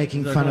than Rocco. me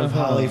making fun of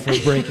Holly for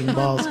breaking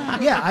balls.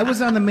 Yeah, I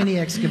was on the mini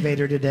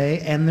excavator today,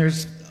 and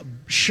there's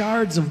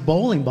shards of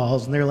bowling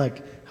balls, and they're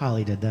like,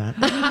 Holly did that.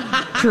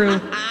 True.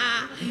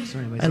 So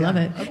anyways, I love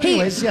it. Hey,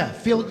 Anyways,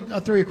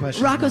 throw your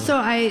questions. Rocco, so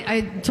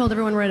I told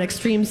everyone we're at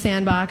Extreme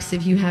Sandbox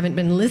if you haven't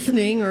been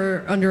listening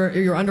or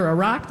you're under a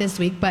rock this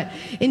week, but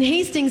in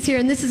Hastings here,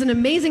 and this is an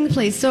amazing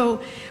place.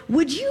 So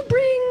would you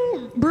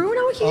bring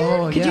Bruno here?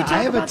 Oh, Could you yeah. talk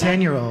I have a about that?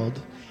 10-year-old,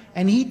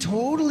 and he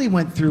totally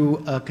went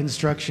through a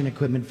construction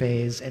equipment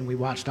phase, and we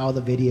watched all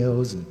the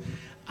videos, and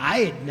I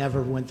had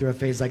never went through a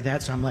phase like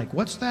that, so I'm like,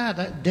 what's that?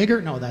 A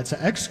digger? No, that's an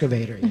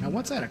excavator.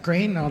 What's that? A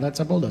crane? No, that's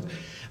a bulldozer.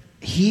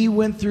 He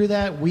went through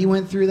that, we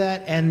went through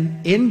that,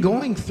 and in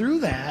going through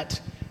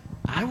that,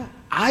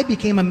 I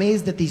became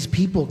amazed that these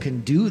people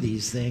can do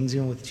these things,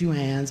 with 2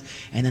 hands,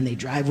 and then they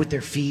drive with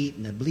their feet,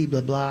 and the blah,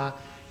 blah, blah.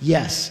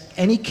 Yes,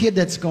 any kid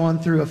that's going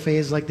through a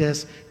phase like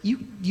this, you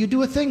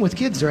do a thing with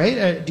kids,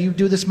 right? Do you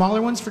do the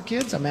smaller ones for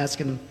kids? I'm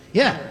asking,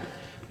 yeah.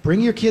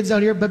 Bring your kids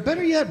out here, but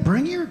better yet,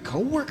 bring your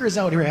coworkers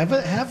out here.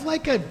 Have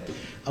like a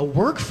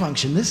work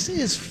function. This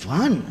is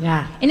fun.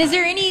 Yeah. And is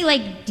there any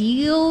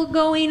deal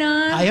going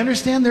on? I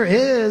understand there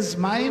is.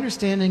 My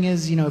understanding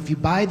is, if you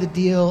buy the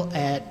deal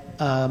at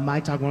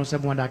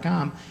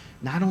mytalk1071.com,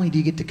 not only do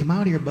you get to come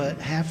out here,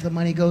 but half the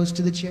money goes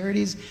to the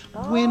charities.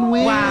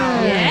 Win-win.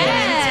 Wow.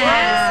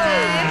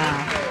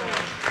 Yeah.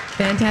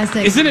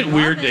 Fantastic. Isn't it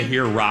weird to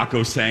hear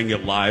Rocco saying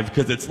it live?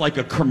 Because it's like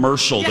a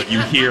commercial that you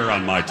hear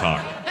on My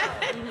Talk.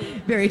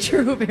 Very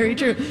true, very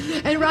true.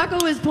 And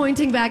Rocco was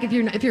pointing back.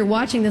 If you're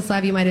watching this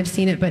live, you might have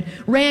seen it. But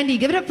Randy,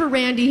 give it up for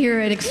Randy here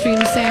at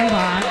Extreme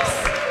Sandbox,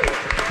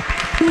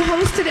 who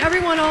hosted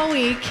everyone all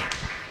week.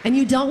 And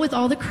you dealt with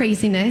all the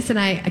craziness, and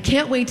I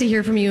can't wait to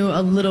hear from you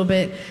a little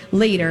bit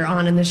later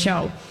on in the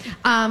show.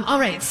 All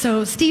right,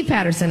 so Steve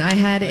Patterson, I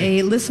had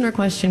a listener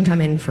question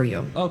come in for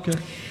you. Okay.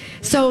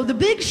 So the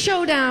big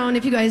showdown,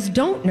 if you guys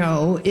don't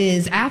know,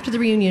 is after the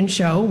reunion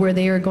show where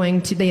they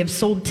have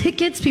sold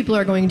tickets. People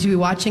are going to be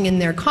watching in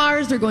their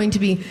cars. They're going to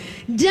be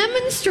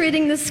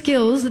demonstrating the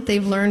skills that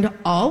they've learned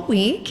all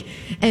week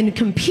and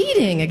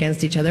competing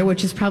against each other,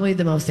 which is probably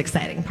the most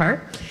exciting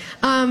part.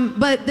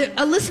 But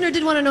a listener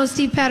did want to know,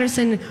 Steve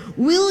Patterson,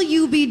 will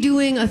you be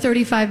doing a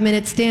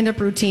 35-minute stand-up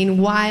routine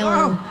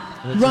while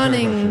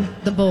running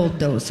the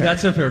bulldozer?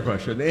 That's a fair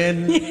question.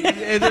 And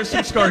there's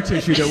some scar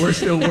tissue that we're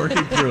still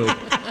working through.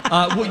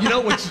 Well, you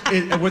know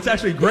what's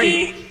actually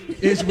great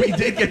is we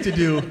did get to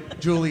do,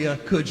 Julia,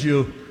 could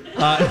you?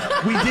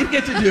 We did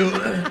get to do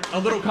a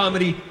little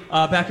comedy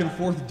back and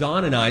forth,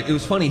 Don and I. It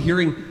was funny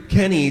hearing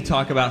Kenny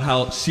talk about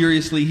how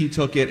seriously he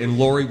took it, and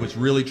Lori was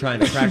really trying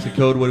to crack the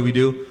code. What do we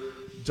do?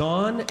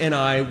 Don and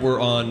I were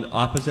on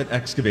opposite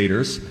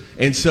excavators,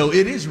 and so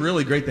it is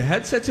really great. The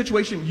headset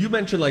situation, you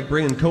mentioned like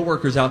bringing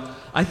coworkers out.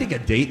 I think a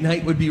date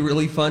night would be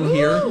really fun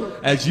here,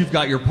 as you've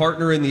got your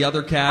partner in the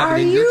other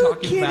cabin and you're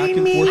talking back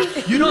and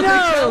forth. You don't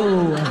think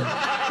so?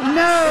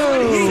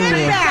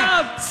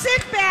 No.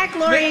 Sit back,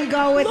 Lori, and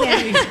go with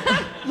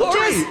it.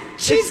 Lori,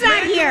 she's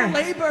not here.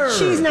 Labor.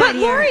 She's not But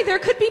here. Lori, there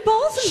could be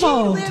balls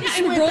involved. She lives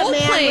And with role the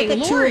man playing, with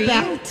the Lori. tool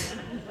belt.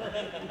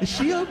 Is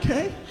she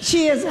okay?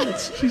 She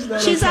isn't. She's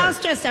not She's okay. all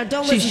stressed out.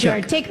 Don't She's listen to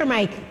her. shook. Take her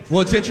mic.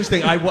 Well, it's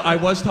interesting. I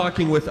was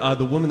talking with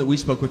the woman that we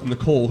spoke with,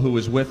 Nicole, who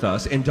was with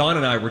us, and Don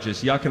and I were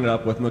just yucking it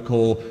up with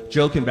Nicole,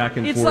 joking back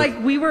and It's forth.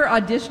 like we were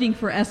auditioning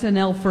for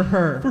SNL for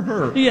her. For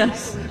her.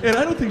 Yes. And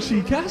I don't think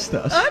she cast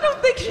us. I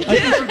don't think she I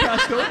think she did.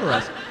 passed over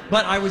us.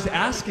 But I was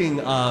asking,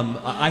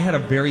 I had a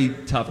very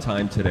tough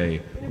time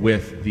today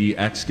with the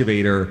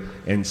excavator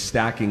and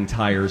stacking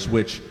tires,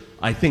 which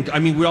I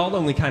mean, we all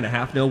only kind of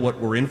half know what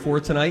we're in for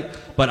tonight,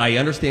 but I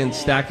understand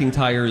stacking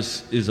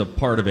tires is a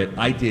part of it.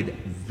 I did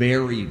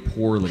very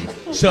poorly.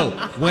 So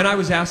when I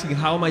was asking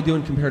how am I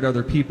doing compared to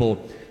other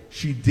people,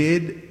 she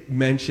did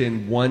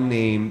mention one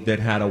name that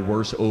had a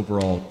worse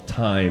overall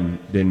time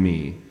than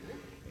me.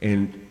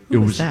 And it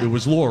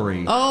was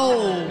Lori.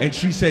 Oh. And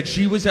she said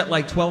she was at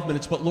like 12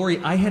 minutes, but Lori,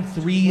 I had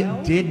 3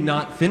 did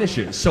not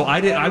finishes. So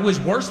I was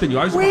worse than you.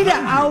 I was Way to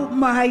behind you. out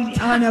my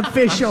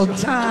unofficial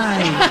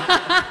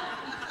time.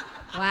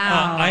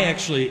 Wow. I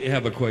actually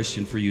have a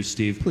question for you,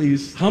 Steve.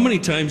 Please. How many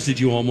times did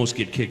you almost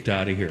get kicked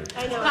out of here?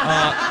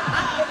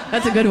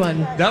 That's a good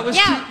one. That was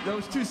Yeah. that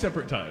was 2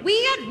 separate times. We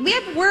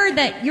have word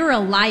that you're a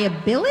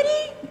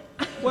liability?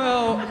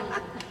 Well,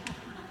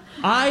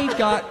 I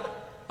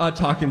got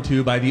talking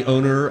to by the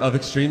owner of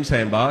Extreme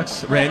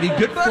Sandbox, Randy,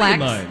 good buddy Flex. of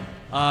mine.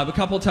 A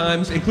couple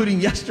times, including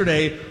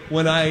yesterday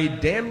when I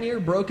damn near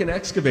broke an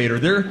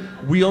excavator.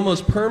 We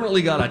almost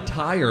permanently got a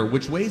tire,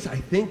 which weighs, I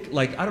think,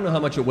 like, I don't know how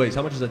much it weighs.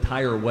 How much does a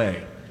tire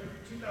weigh?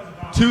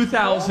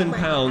 2,000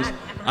 pounds.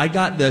 I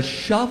got the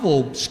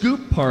shovel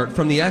scoop part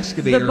from the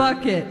excavator.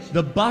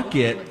 The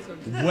bucket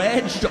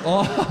wedged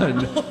on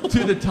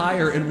to the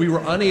tire, and we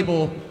were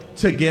unable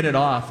to get it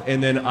off.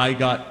 And then I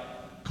got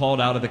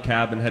called out of the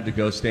cab and had to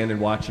go stand and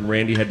watch, and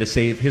Randy had to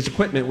save his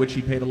equipment, which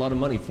he paid a lot of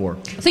money for.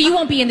 So you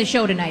won't be in the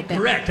show tonight then?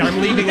 Correct.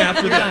 I'm leaving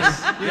after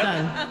this.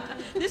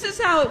 This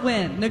is how it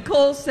went.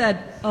 Nicole said,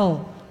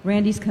 "Oh,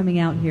 Randy's coming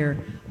out here.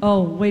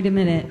 Oh, wait a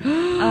minute."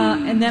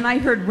 And then I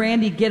heard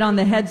Randy get on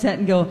the headset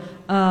and go,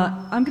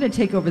 "I'm going to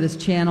take over this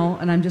channel,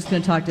 and I'm just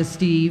going to talk to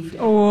Steve."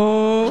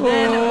 Oh.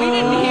 And we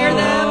didn't hear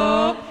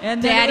them.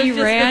 And then Daddy it was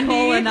just Randy.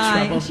 Nicole and I.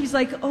 Trouble. And she's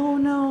like, "Oh,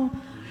 no.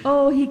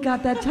 Oh, he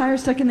got that tire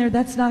stuck in there.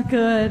 That's not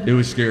good." It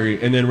was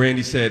scary. And then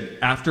Randy said,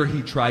 after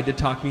he tried to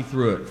talk me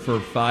through it for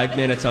 5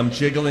 minutes, I'm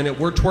jiggling it.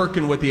 We're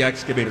twerking with the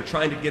excavator,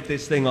 trying to get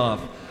this thing off.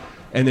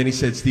 And then he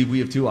said, "Steve, we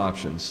have 2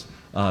 options.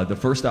 The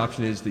first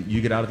option is that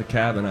you get out of the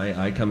cab and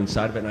I come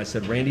inside of it." And I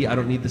said, "Randy, I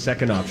don't need the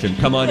second option.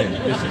 Come on in.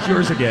 This is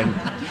yours again."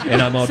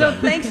 And I'm all So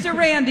done. thanks to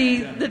Randy,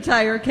 the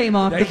tire came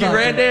off Thank the you,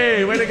 bucket.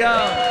 Randy. Way to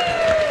go.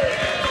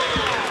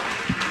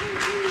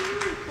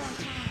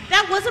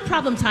 That was a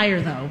problem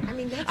tire, though.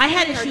 I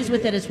had issues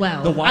with it as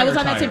well. The wire I was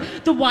on tire. that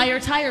same the wire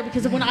tire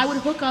because when I would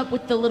hook up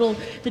with the little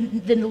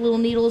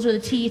needles or the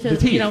teeth, of, The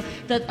teeth. you know,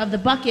 of the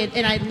bucket,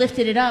 and I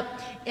lifted it up,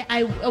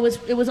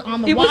 it was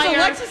on the It was wire,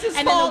 Alexis's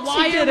and fault. then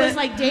She the wire did was it.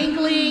 like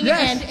dangling,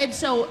 Yes. and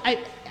so I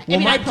Well,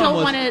 mean my I problem don't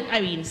was- want to.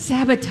 I mean,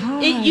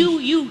 Sabotage.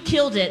 you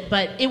killed it,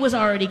 but it was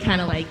already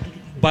kind of like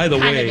By the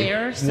kinda way,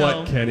 there. So.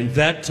 What, Kenny?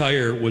 that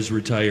tire was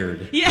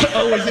retired. Yeah.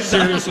 Oh, is it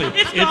seriously?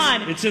 It's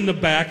gone. It's in the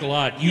back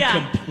lot. You Yeah.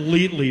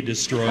 completely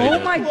destroyed Oh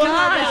it. my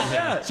gosh.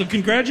 Yeah. So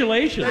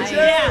congratulations.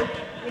 Yeah.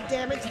 We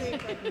damaged the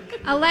equipment.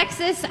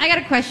 Alexis, I got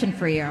a question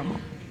for you.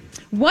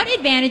 What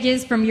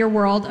advantages from your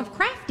world of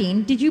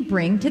crafting did you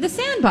bring to the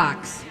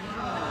sandbox?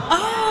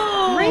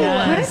 Oh, Great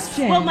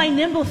question. Well, my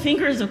nimble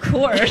fingers, of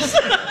course.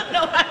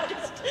 No,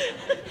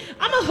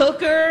 I'm a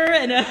hooker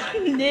and a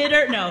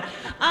knitter. No,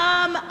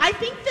 I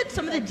think that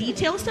some of the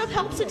detail stuff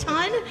helps a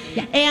ton,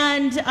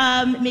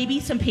 and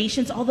maybe some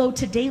patience. Although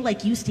today,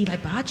 like you, Steve, I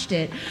botched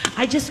it.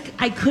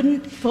 I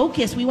couldn't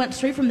focus. We went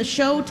straight from the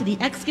show to the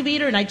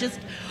excavator, and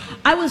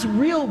I was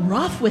real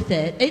rough with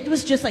it. It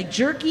was just like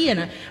jerky,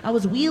 and I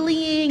was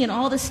wheeling and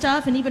all this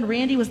stuff. And even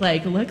Randy was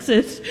like,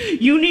 "Alexis,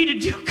 you need to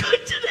do good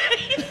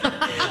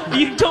today.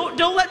 You don't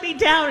let me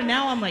down." And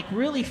now I'm like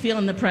really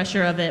feeling the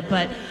pressure of it.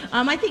 But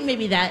I think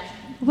maybe that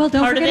Well,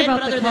 don't part of forget it,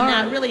 about but the other than car.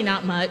 that, really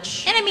not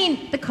much. And I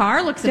mean, the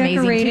car looks Decorating.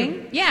 amazing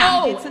too.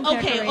 Yeah. Oh, did some okay.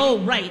 decorating. Oh,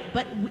 right.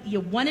 But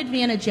one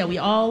advantage, we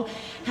all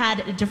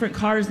had different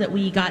cars that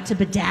we got to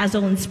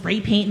bedazzle and spray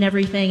paint and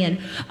everything. And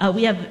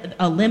we have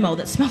a limo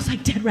that smells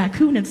like dead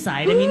raccoon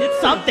inside. I mean, it's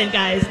something,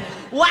 guys.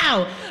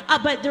 Wow.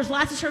 But there's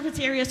lots of surface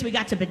areas, so we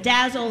got to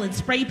bedazzle and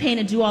spray paint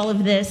and do all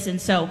of this. And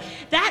so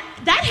that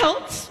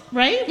helps,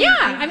 right? Yeah,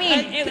 I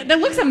mean, it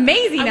looks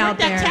amazing I out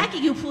worked that there. tacky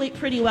you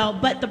pretty well,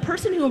 but the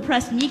person who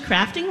impressed me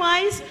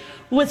crafting-wise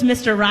was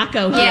Mr.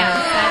 Rocco here.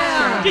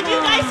 Yeah. Did you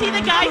guys see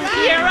the guy's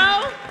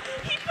hero?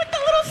 He put the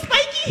little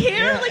spiky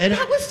hair. Yeah, and-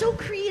 that was so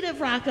creative,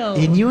 Rocco.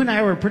 And you and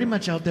I were pretty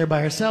much out there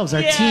by ourselves.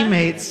 Our Yeah.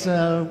 teammates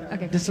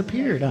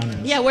disappeared on us.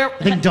 Yeah, we're. I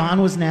think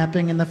Dawn was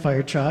napping in the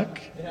fire truck.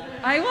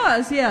 I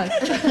was, yes.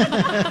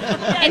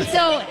 And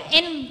so,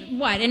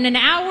 in an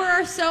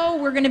hour or so,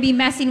 we're going to be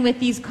messing with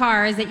these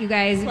cars that you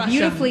guys Crush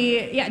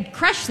beautifully,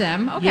 crush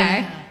them. Okay.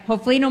 Yeah.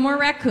 Hopefully, no more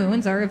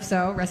raccoons, or if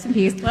so, rest in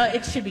peace. Well,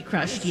 it should be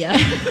crushed, yeah.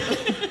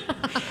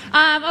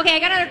 Okay, I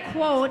got another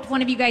quote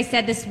one of you guys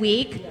said this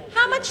week.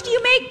 How much do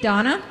you make,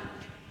 Donna? And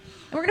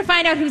we're going to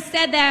find out who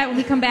said that when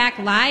we come back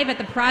live at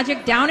the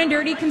Project Down and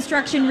Dirty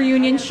Construction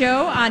Reunion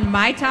Show on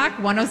My Talk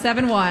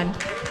 1071.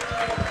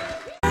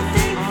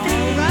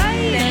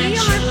 We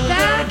are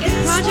back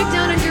at Project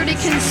Down and Dirty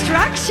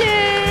Construction,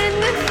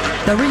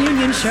 the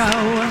reunion show.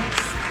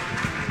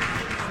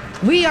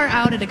 We are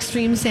out at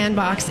Extreme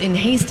Sandbox in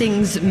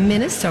Hastings,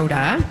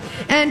 Minnesota.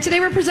 And today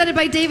we're presented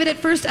by David at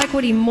First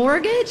Equity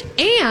Mortgage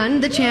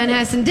and the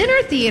Chanhassen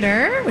Dinner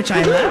Theater, which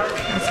I love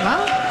as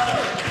well.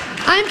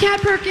 I'm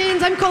Kat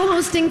Perkins. I'm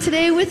co-hosting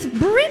today with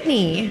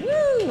Brittany.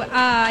 Woo!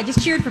 I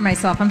just cheered for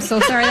myself. I'm so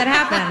sorry that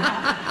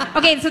happened.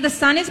 Okay, so the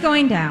sun is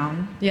going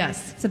down.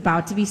 Yes. It's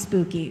about to be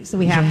spooky, so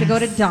we have to go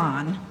to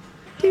dawn.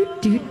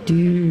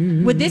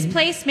 Do. Would this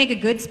place make a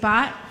good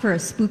spot for a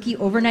spooky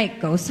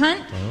overnight ghost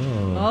hunt?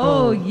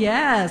 Oh,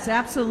 yes,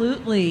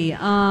 absolutely.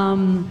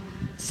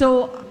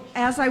 So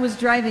as I was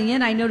driving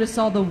in, I noticed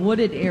all the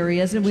wooded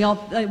areas, and we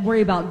all worry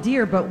about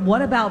deer, but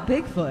what about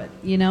Bigfoot,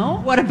 you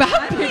know? What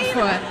about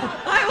Bigfoot?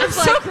 I was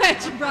I'm like, so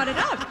glad you brought it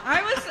up.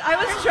 I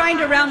was trying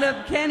to round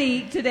up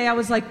Kenny today. I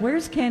was like,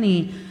 where's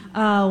Kenny?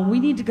 We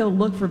need to go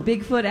look for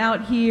Bigfoot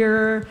out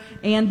here.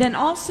 And then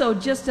also,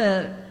 just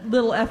a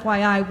little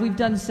FYI, we've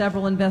done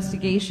several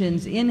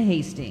investigations in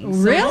Hastings.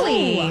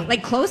 Really? So-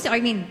 Like close? I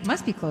mean,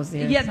 must be close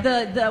there. Yeah,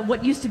 the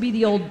what used to be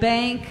the old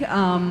bank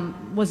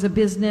was a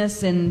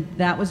business, and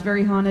that was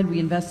very haunted. We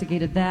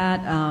investigated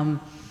that.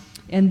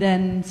 And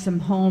then some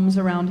homes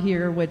around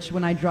here, which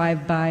when I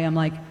drive by, I'm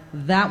like,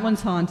 that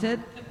one's haunted.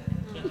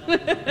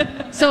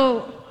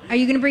 So, are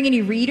you going to bring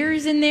any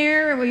readers in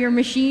there with your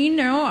machine?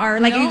 No? Or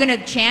like, are you No. going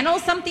to channel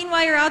something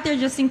while you're out there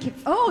just in case?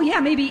 Oh, yeah,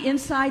 maybe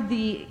inside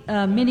the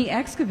mini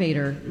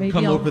excavator. Maybe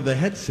Come I'll- over the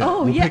headset.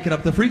 Oh, we'll yeah. pick it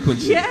up the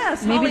frequency.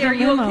 Yes. Maybe Holly, are the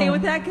you limo. okay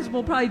with that? Because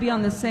we'll probably be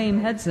on the same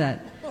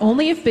headset.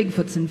 Only if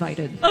Bigfoot's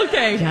invited.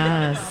 Okay.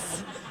 Yes.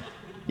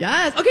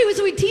 Yes. Okay,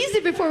 so we teased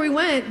it before we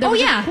went. There Oh,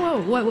 was a yeah.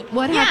 quote.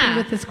 What Yeah. happened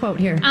with this quote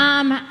here?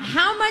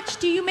 How much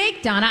do you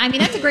make, Donna? I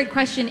mean, that's a great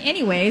question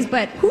anyways,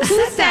 but who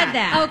said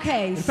that?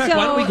 Okay, In fact,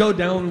 why don't we go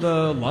down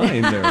the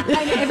line there?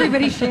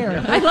 Everybody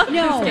share. I love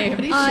No, this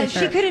game.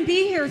 she couldn't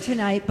be here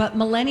tonight, but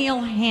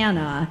Millennial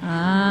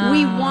Hannah,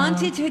 we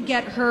wanted to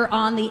get her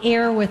on the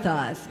air with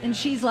us, and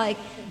she's like,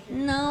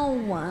 no,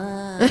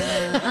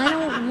 I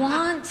don't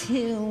want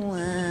to.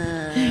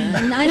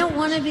 I don't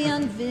want to be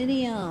on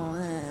video.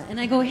 And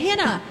I go,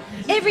 Hannah,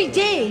 every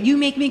day you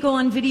make me go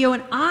on video,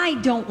 and I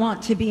don't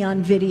want to be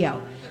on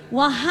video.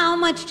 Well, how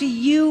much do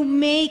you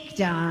make,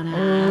 Donna?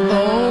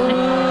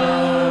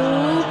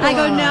 I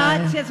go,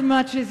 not as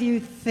much as you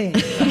think,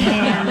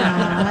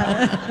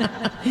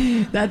 Hannah.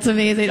 That's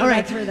amazing. All right.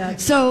 That's where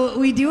that's- So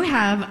we do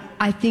have,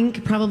 I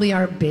think, probably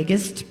our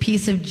biggest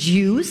piece of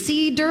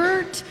juicy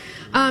dirt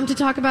to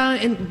talk about,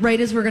 and right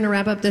as we're going to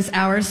wrap up this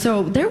hour.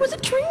 So there was a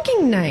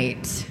drinking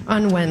night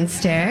on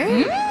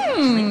Wednesday.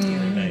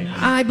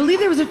 I believe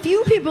there was a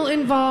few people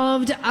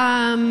involved.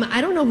 I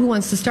don't know who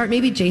wants to start.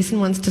 Maybe Jason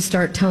wants to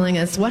start telling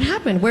us what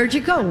happened. Where'd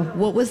you go?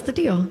 What was the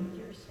deal?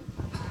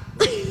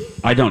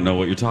 I don't know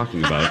what you're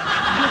talking about.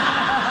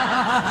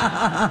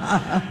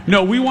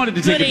 No, we wanted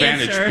to take Good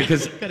advantage answer.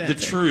 because the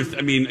truth,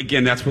 I mean,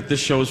 again, that's what this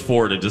show is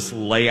for, to just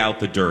lay out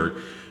the dirt.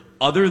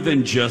 Other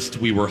than just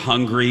we were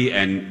hungry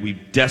and we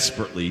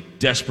desperately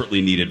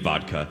needed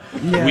vodka.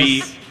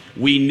 Yes.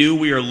 We knew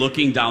we were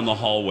looking down the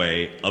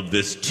hallway of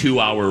this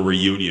 2-hour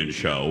reunion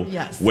show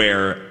Yes.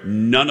 where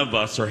none of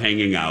us are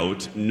hanging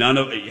out,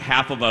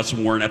 half of us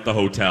weren't at the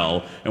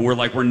hotel, and we're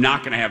like, we're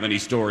not going to have any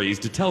stories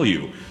to tell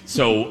you.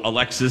 So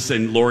Alexis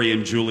and Lori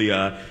and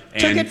Julia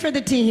Took it for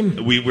the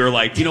team. we were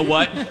like, you know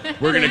what?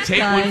 We're going to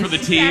take one for the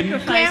team,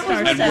 Grant was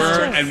and with we're us.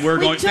 going.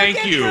 We took Thank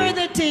it you. for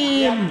the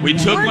team. We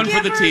took We're one for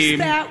the givers team.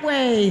 that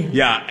way.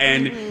 Yeah,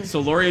 and so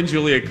Lori and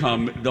Julia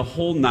come the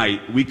whole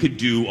night. We could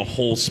do a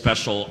whole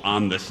special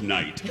on this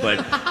night,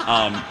 but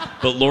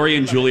Lori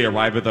and Julia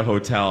arrived at the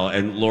hotel,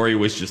 and Lori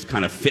was just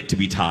kind of fit to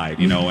be tied,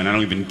 you know. And I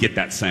don't even get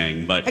that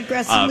saying, but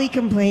Aggressively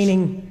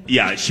complaining.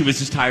 yeah, she was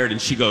just tired,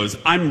 and she goes,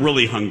 "I'm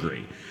really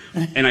hungry."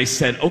 And I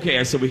said, okay.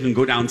 I said, we can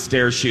go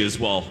downstairs. She goes,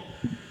 well,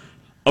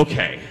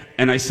 okay.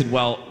 And I said,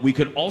 well, we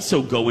could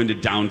also go into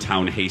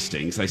downtown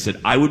Hastings. I said,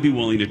 I would be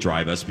willing to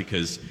drive us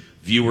because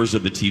viewers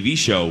of the TV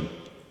show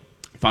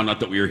found out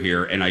that we were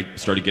here, and I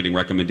started getting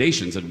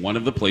recommendations. And one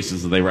of the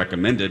places that they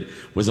recommended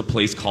was a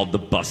place called the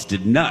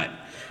Busted Nut.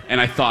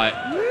 And I thought,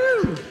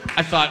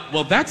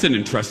 well, that's an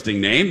interesting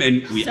name.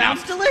 And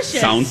Sounds delicious.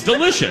 Sounds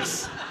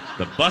delicious.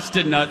 The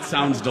Busted Nut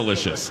sounds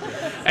delicious.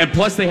 And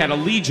plus, they had a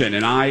Legion,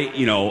 and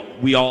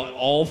we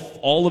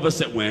all of us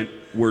that went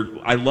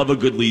I love a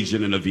good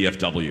Legion and a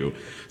VFW.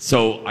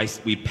 So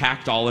we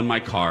packed all in my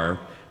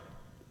car.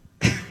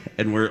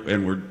 And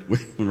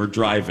we're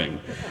driving.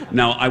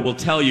 Now, I will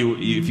tell you,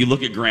 if you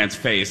look at Grant's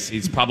face,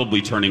 he's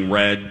probably turning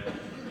red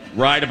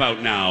right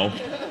about now.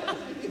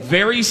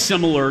 Very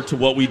similar to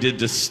what we did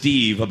to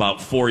Steve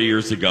about 4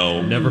 years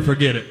ago. Never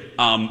forget it.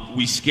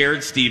 We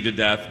scared Steve to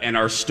death, and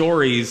our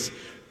stories,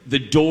 the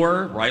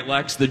door, right,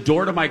 Lex? The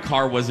door to my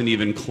car wasn't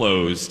even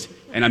closed,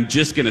 and I'm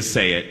just going to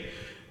say it.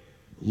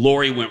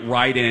 Lori went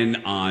right in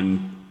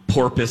on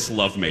porpoise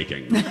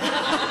lovemaking.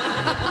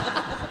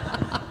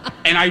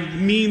 And I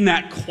mean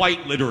that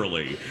quite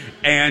literally.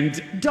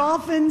 And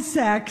dolphin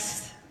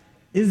sex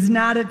is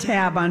not a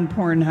tab on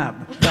Pornhub.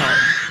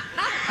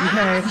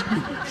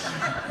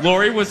 Okay.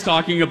 Lori was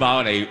talking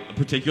about a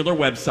particular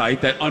website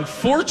that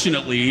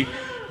unfortunately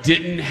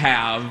didn't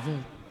have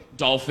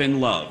dolphin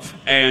love.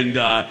 And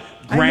I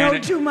know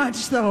too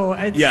much, though.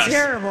 It's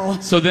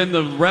terrible. So then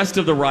the rest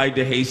of the ride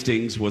to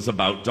Hastings was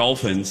about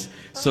dolphins.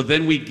 So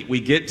then we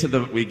get to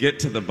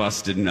the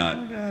Busted Nut.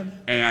 Oh, God.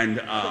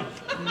 And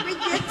we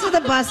get to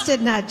the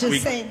Busted Nut,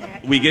 saying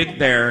that. We get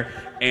there,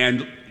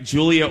 and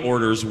Julia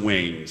orders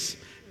wings.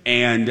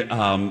 And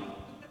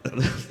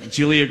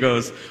Julia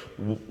goes,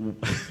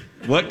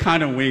 what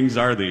kind of wings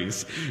are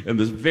these? And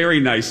this very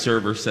nice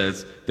server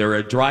says, they're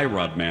a dry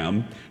rub,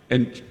 ma'am.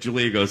 And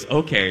Julia goes,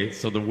 okay.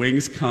 So the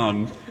wings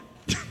come.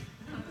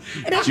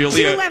 And after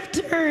 2 left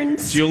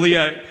turns.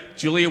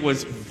 Julia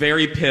was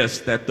very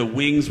pissed that the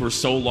wings were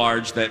so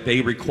large that they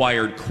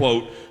required,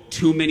 quote,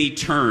 too many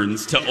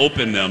turns to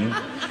open them.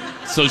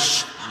 So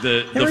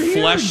the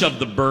flesh of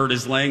the bird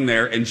is laying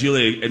there, and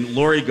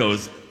Lori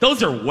goes,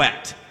 those are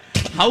wet.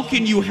 How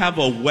can you have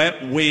a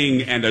wet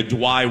wing and a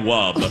dry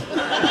wub?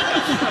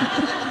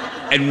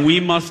 And we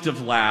must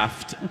have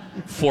laughed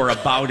for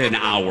about an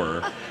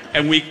hour.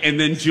 And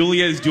then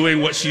Julia is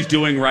doing what she's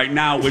doing right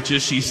now, which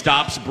is she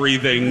stops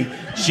breathing.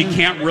 She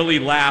can't really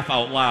laugh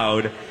out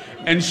loud.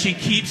 And she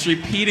keeps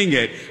repeating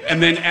it.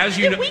 And then as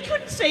you know... we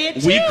couldn't say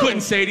it, too. We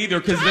couldn't say it either,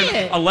 because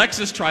then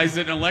Alexis tries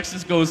it, and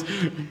Alexis goes,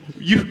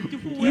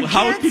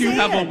 how can you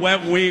have a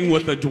wet wing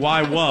with a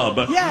dry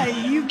wub? Yeah,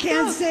 you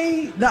can't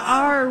say the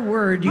R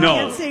word. You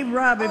can't say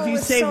rub if you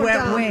say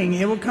wet wing.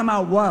 It will come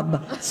out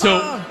wub.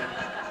 So,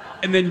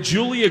 and then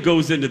Julia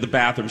goes into the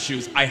bathroom. She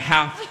goes,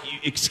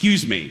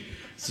 excuse me.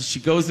 So she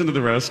goes into the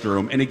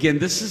restroom, and again,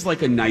 this is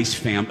like a nice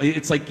family.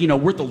 It's like,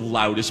 we're the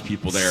loudest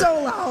people there.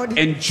 So loud.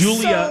 And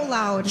Julia, so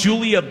loud.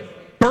 Julia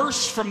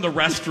bursts from the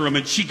restroom,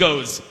 and she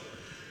goes,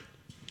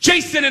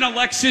 Jason and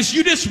Alexis,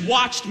 you just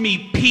watched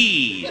me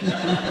pee.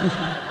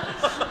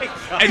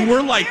 And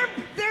we're like...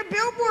 Their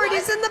billboard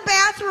is in the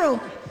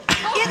bathroom.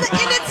 And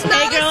it's not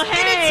hey, girl,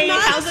 hey,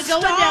 how's it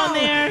going down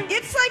there?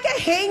 It's like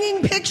a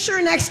hanging picture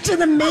next to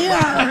the mirror.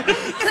 And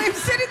I'm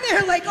sitting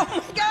there like, oh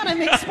my God,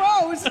 I'm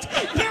exposed.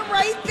 They're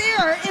right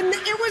there. And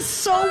it was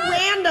so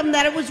random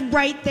that it was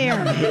right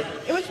there.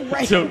 It was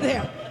right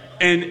there.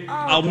 And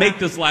I'll make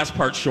this last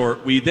part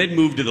short. We then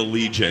moved to the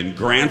Legion,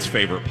 Grant's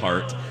favorite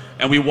part.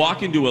 And we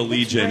walk into a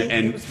Legion,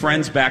 and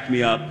friends back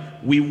me up.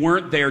 We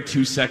weren't there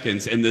 2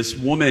 seconds. And this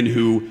woman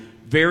who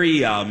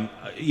very...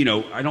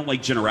 I don't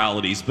like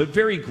generalities, but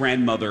very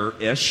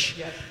grandmother-ish.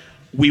 Yes.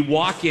 We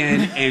walk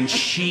in, and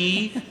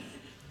she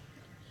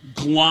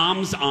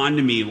gloms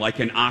onto me like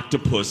an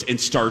octopus and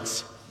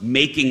starts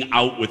making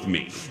out with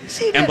me.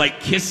 And like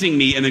kissing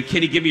me, and then,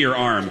 can you give me your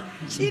arm?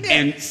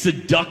 And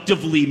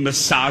seductively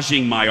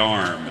massaging my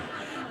arm.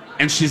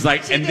 And she's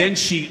like, then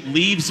she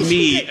leaves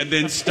me and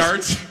then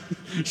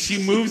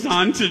she moves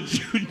on to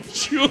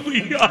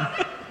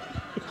Julia.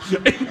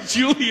 And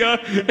Julia,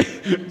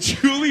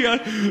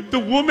 the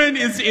woman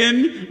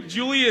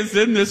Julia is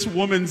in this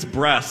woman's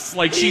breasts.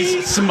 Like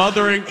she's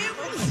smothering,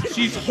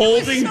 she's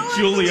holding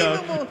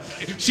Julia.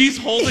 She's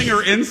holding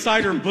her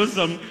inside her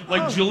bosom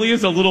like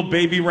Julia's a little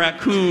baby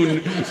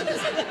raccoon.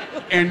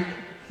 And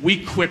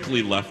we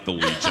quickly left the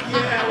Legion.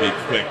 We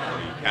quickly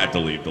had to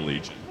leave the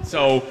Legion.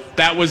 So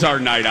that was our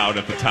night out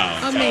at the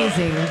town.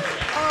 Amazing.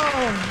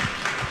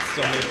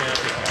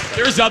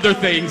 There's other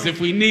things if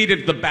we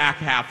needed the back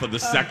half of the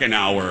second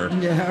hour.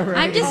 Yeah, right.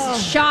 I'm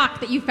just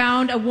shocked that you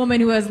found a woman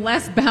who has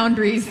less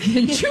boundaries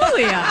than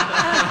Julia.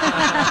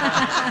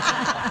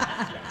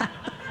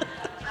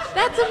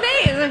 That's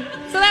amazing.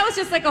 So that was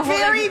just like a whole...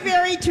 Very,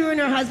 very true, and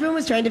her husband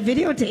was trying to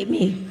videotape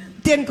me.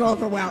 Didn't go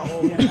over well.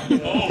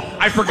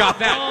 I forgot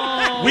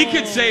that. We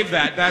could save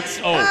that.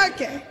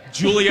 Okay.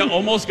 Julia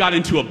almost got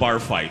into a bar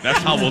fight. That's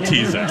how we'll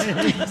tease it.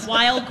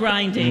 While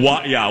grinding.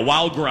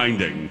 While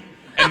grinding.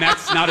 And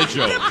that's not a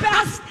joke. The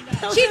best.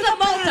 She's a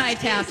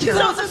multitasker. She's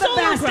also the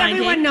best.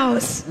 Everyone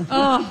knows.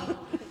 Oh.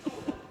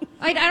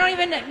 I don't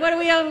even.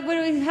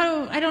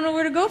 I don't know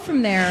where to go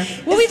from there.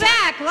 We'll be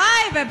back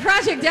live at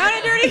Project Down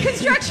and Dirty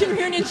Construction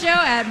Reunion Show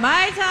at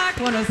My Talk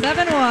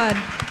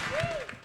 107.1.